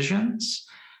make decisions?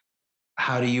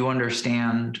 How do you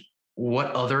understand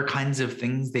what other kinds of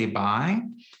things they buy?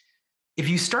 If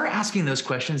you start asking those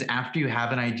questions after you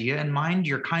have an idea in mind,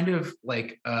 you're kind of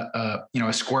like a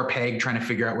square peg trying to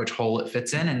figure out which hole it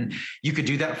fits in. And you could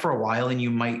do that for a while and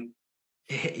you might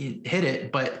hit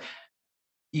it, but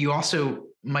you also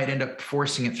might end up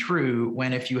forcing it through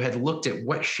when if you had looked at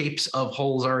what shapes of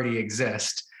holes already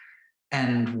exist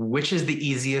and which is the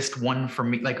easiest one for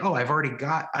me, like, oh, I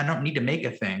don't need to make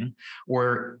a thing,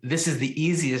 or this is the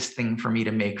easiest thing for me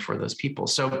to make for those people.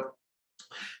 So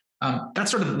that's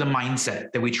sort of the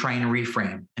mindset that we try and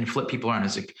reframe and flip people around,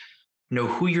 is like, know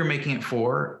who you're making it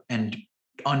for and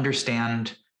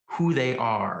understand who they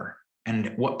are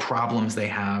and what problems they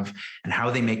have and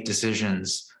how they make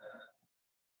decisions.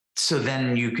 So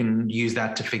then you can use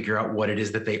that to figure out what it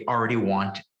is that they already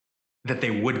want, that they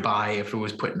would buy if it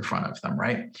was put in front of them,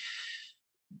 right?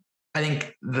 I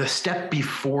think the step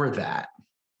before that,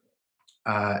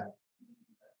 a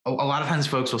lot of times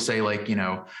folks will say like,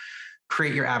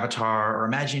 create your avatar or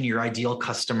imagine your ideal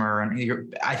customer.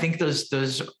 And I think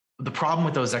the problem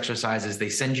with those exercises, they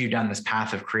send you down this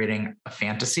path of creating a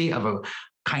fantasy of a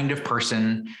kind of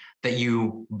person that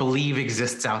you believe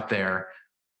exists out there,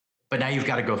 but now you've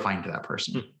got to go find that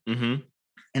person. Mm-hmm.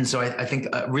 And so I think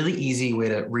a really easy way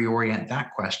to reorient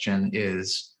that question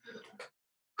is,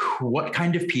 what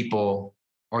kind of people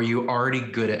are you already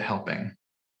good at helping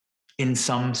in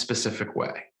some specific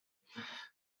way?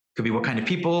 Could be what kind of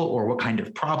people or what kind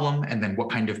of problem, and then what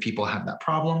kind of people have that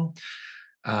problem.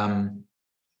 And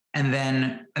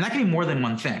that can be more than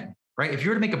one thing, right? If you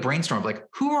were to make a brainstorm of like,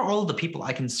 who are all of the people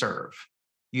I can serve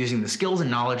using the skills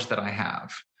and knowledge that I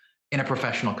have in a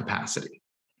professional capacity,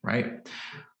 right?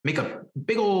 Make a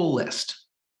big old list.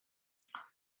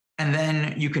 And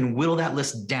then you can whittle that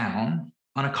list down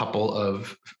on a couple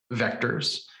of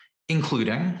vectors,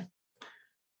 including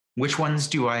which ones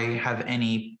do I have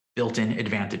any built-in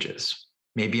advantages?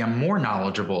 Maybe I'm more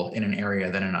knowledgeable in an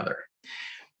area than another.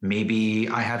 Maybe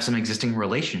I have some existing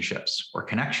relationships or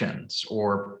connections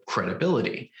or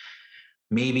credibility.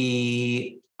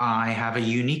 Maybe I have a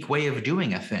unique way of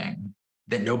doing a thing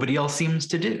that nobody else seems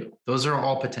to do. Those are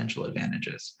all potential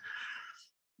advantages.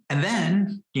 And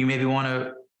then you maybe want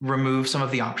to remove some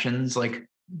of the options, like,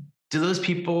 do those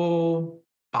people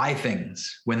buy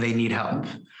things when they need help?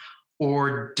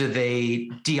 Or do they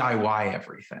DIY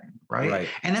everything, right?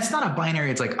 And that's not a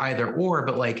binary, it's like either or,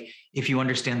 but like if you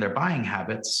understand their buying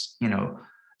habits,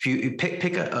 if you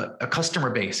pick a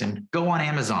customer base and go on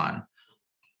Amazon,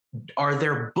 are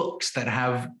there books that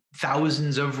have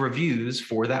thousands of reviews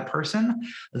for that person?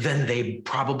 Then they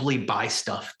probably buy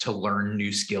stuff to learn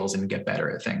new skills and get better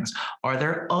at things. Are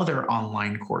there other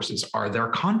online courses? Are there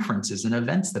conferences and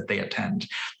events that they attend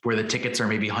where the tickets are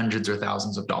maybe hundreds or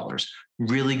thousands of dollars?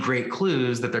 Really great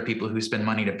clues that they're people who spend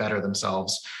money to better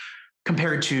themselves,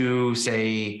 compared to,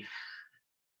 say,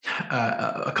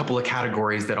 a couple of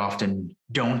categories that often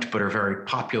don't but are very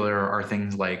popular are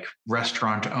things like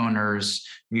restaurant owners,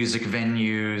 music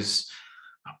venues,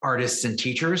 Artists and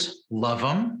teachers, love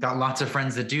them. Got lots of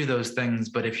friends that do those things.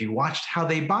 But if you watched how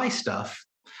they buy stuff,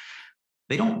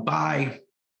 they don't buy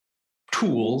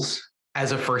tools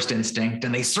as a first instinct,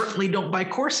 and they certainly don't buy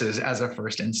courses as a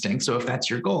first instinct. So if that's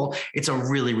your goal, it's a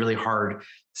really, really hard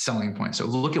selling point. So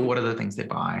look at what are the things they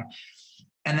buy.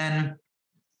 And then,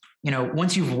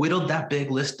 once you've whittled that big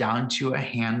list down to a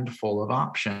handful of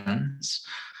options,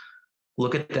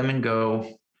 look at them and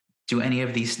go, do any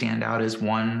of these stand out as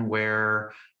one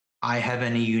where I have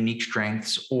any unique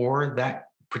strengths, or that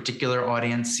particular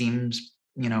audience seems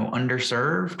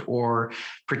underserved or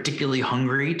particularly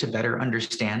hungry to better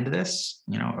understand this?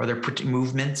 Are there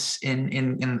movements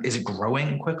in is it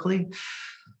growing quickly?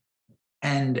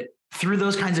 And through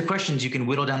those kinds of questions, you can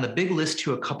whittle down the big list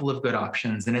to a couple of good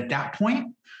options. And at that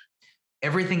point,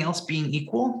 everything else being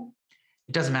equal,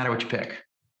 it doesn't matter what you pick,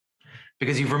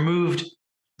 because you've removed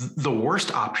the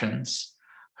worst options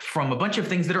from a bunch of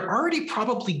things that are already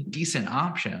probably decent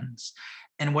options.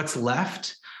 And what's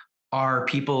left are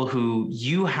people who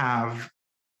you have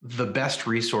the best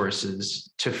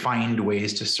resources to find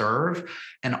ways to serve.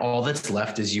 And all that's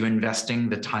left is you investing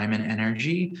the time and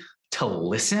energy to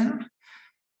listen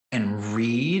and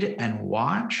read and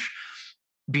watch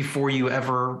before you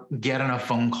ever get on a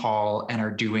phone call and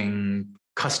are doing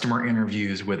customer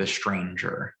interviews with a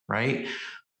stranger, right?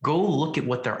 Go look at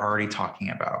what they're already talking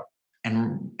about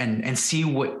and see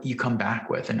what you come back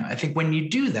with. And I think when you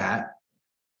do that,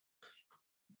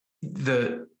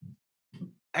 the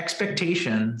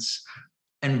expectations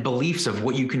and beliefs of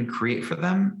what you can create for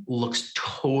them looks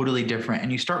totally different.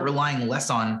 And you start relying less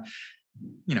on,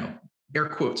 air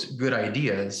quotes, good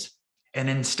ideas, and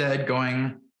instead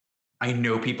going, I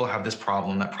know people have this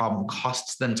problem. That problem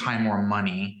costs them time or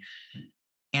money.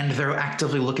 And they're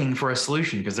actively looking for a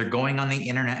solution because they're going on the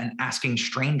internet and asking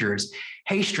strangers,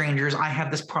 hey, strangers, I have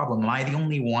this problem. Am I the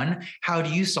only one? How do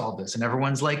you solve this? And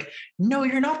everyone's like, no,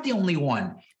 you're not the only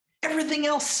one. Everything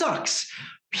else sucks.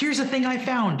 Here's a thing I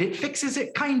found. It fixes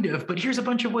it kind of, but here's a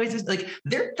bunch of ways.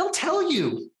 They'll tell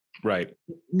you. Right.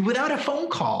 Without a phone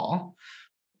call,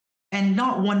 and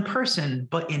not one person,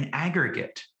 but in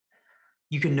aggregate,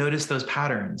 you can notice those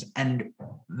patterns. And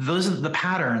those are the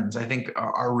patterns, I think,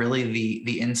 are really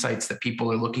the insights that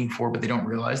people are looking for, but they don't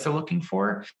realize they're looking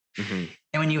for. Mm-hmm.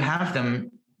 And when you have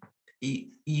them,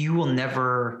 you will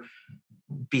never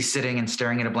be sitting and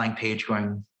staring at a blank page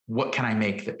going, what can I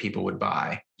make that people would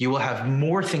buy? You will have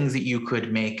more things that you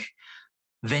could make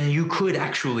than you could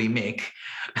actually make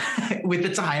with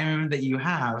the time that you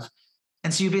have.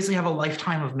 And so you basically have a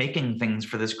lifetime of making things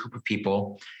for this group of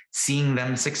people, seeing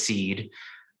them succeed,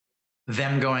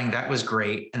 them going, that was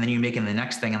great. And then you making the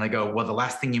next thing and they go, well, the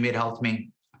last thing you made helped me.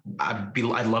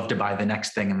 I'd love to buy the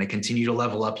next thing. And they continue to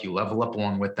level up. You level up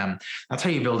along with them. That's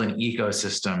how you build an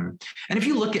ecosystem. And if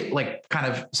you look at kind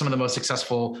of some of the most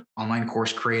successful online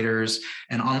course creators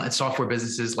and online software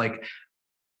businesses,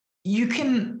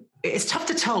 it's tough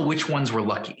to tell which ones were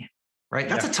lucky, right?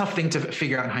 That's a tough thing to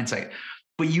figure out in hindsight.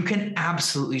 But you can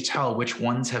absolutely tell which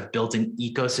ones have built an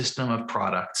ecosystem of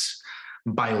products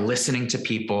by listening to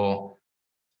people,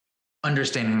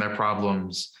 understanding their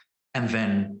problems, and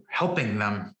then helping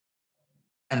them,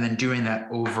 and then doing that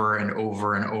over and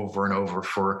over and over and over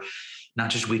for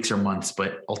not just weeks or months,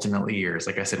 but ultimately years.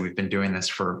 Like I said, we've been doing this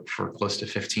for close to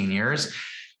 15 years,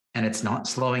 and it's not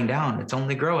slowing down. It's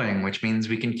only growing, which means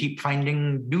we can keep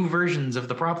finding new versions of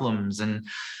the problems and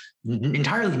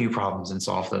entirely new problems and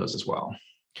solve those as well.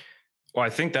 Well, I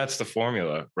think that's the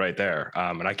formula right there.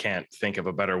 And I can't think of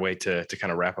a better way to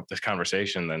kind of wrap up this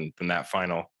conversation than that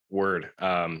final word.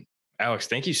 Alex,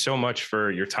 thank you so much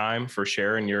for your time, for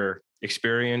sharing your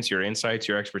experience, your insights,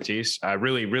 your expertise. I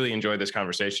really, really enjoyed this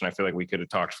conversation. I feel like we could have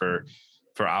talked for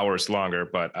hours longer,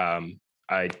 but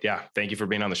thank you for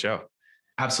being on the show.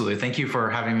 Absolutely. Thank you for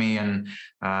having me. And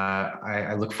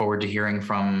I look forward to hearing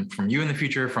from you in the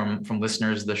future, from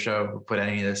listeners of the show who put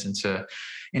any of this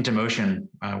into motion.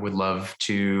 I would love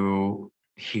to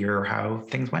hear how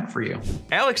things went for you.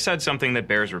 Alex said something that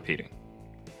bears repeating.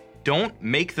 Don't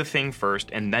make the thing first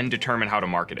and then determine how to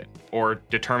market it or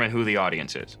determine who the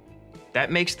audience is.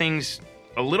 That makes things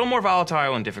a little more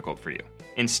volatile and difficult for you.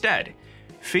 Instead,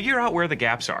 figure out where the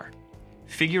gaps are.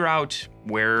 Figure out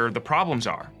where the problems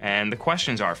are and the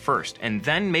questions are first, and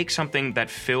then make something that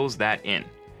fills that in.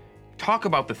 Talk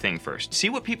about the thing first. See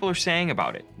what people are saying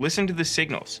about it. Listen to the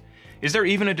signals. Is there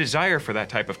even a desire for that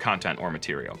type of content or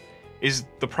material? Is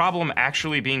the problem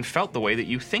actually being felt the way that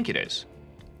you think it is?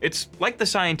 It's like the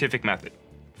scientific method.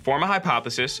 Form a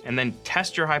hypothesis and then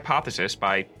test your hypothesis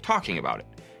by talking about it.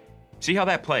 See how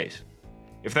that plays.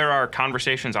 If there are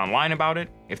conversations online about it,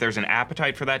 if there's an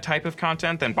appetite for that type of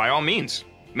content, then by all means,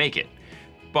 make it.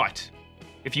 But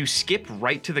if you skip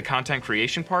right to the content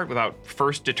creation part without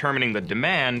first determining the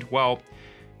demand, well,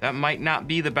 that might not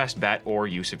be the best bet or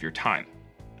use of your time.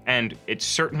 And it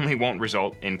certainly won't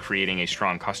result in creating a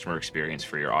strong customer experience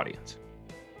for your audience.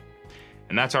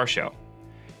 And that's our show.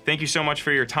 Thank you so much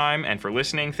for your time and for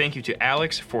listening. Thank you to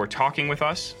Alex for talking with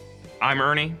us. I'm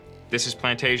Ernie. This is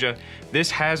Plantasia.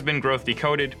 This has been Growth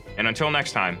Decoded. And until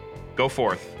next time, go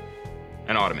forth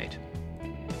and automate.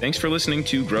 Thanks for listening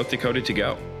to Growth Decoded to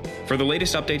go. For the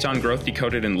latest updates on Growth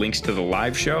Decoded and links to the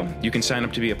live show, you can sign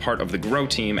up to be a part of the Grow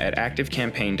team at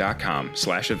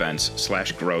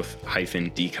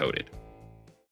activecampaign.com/events/growth-decoded.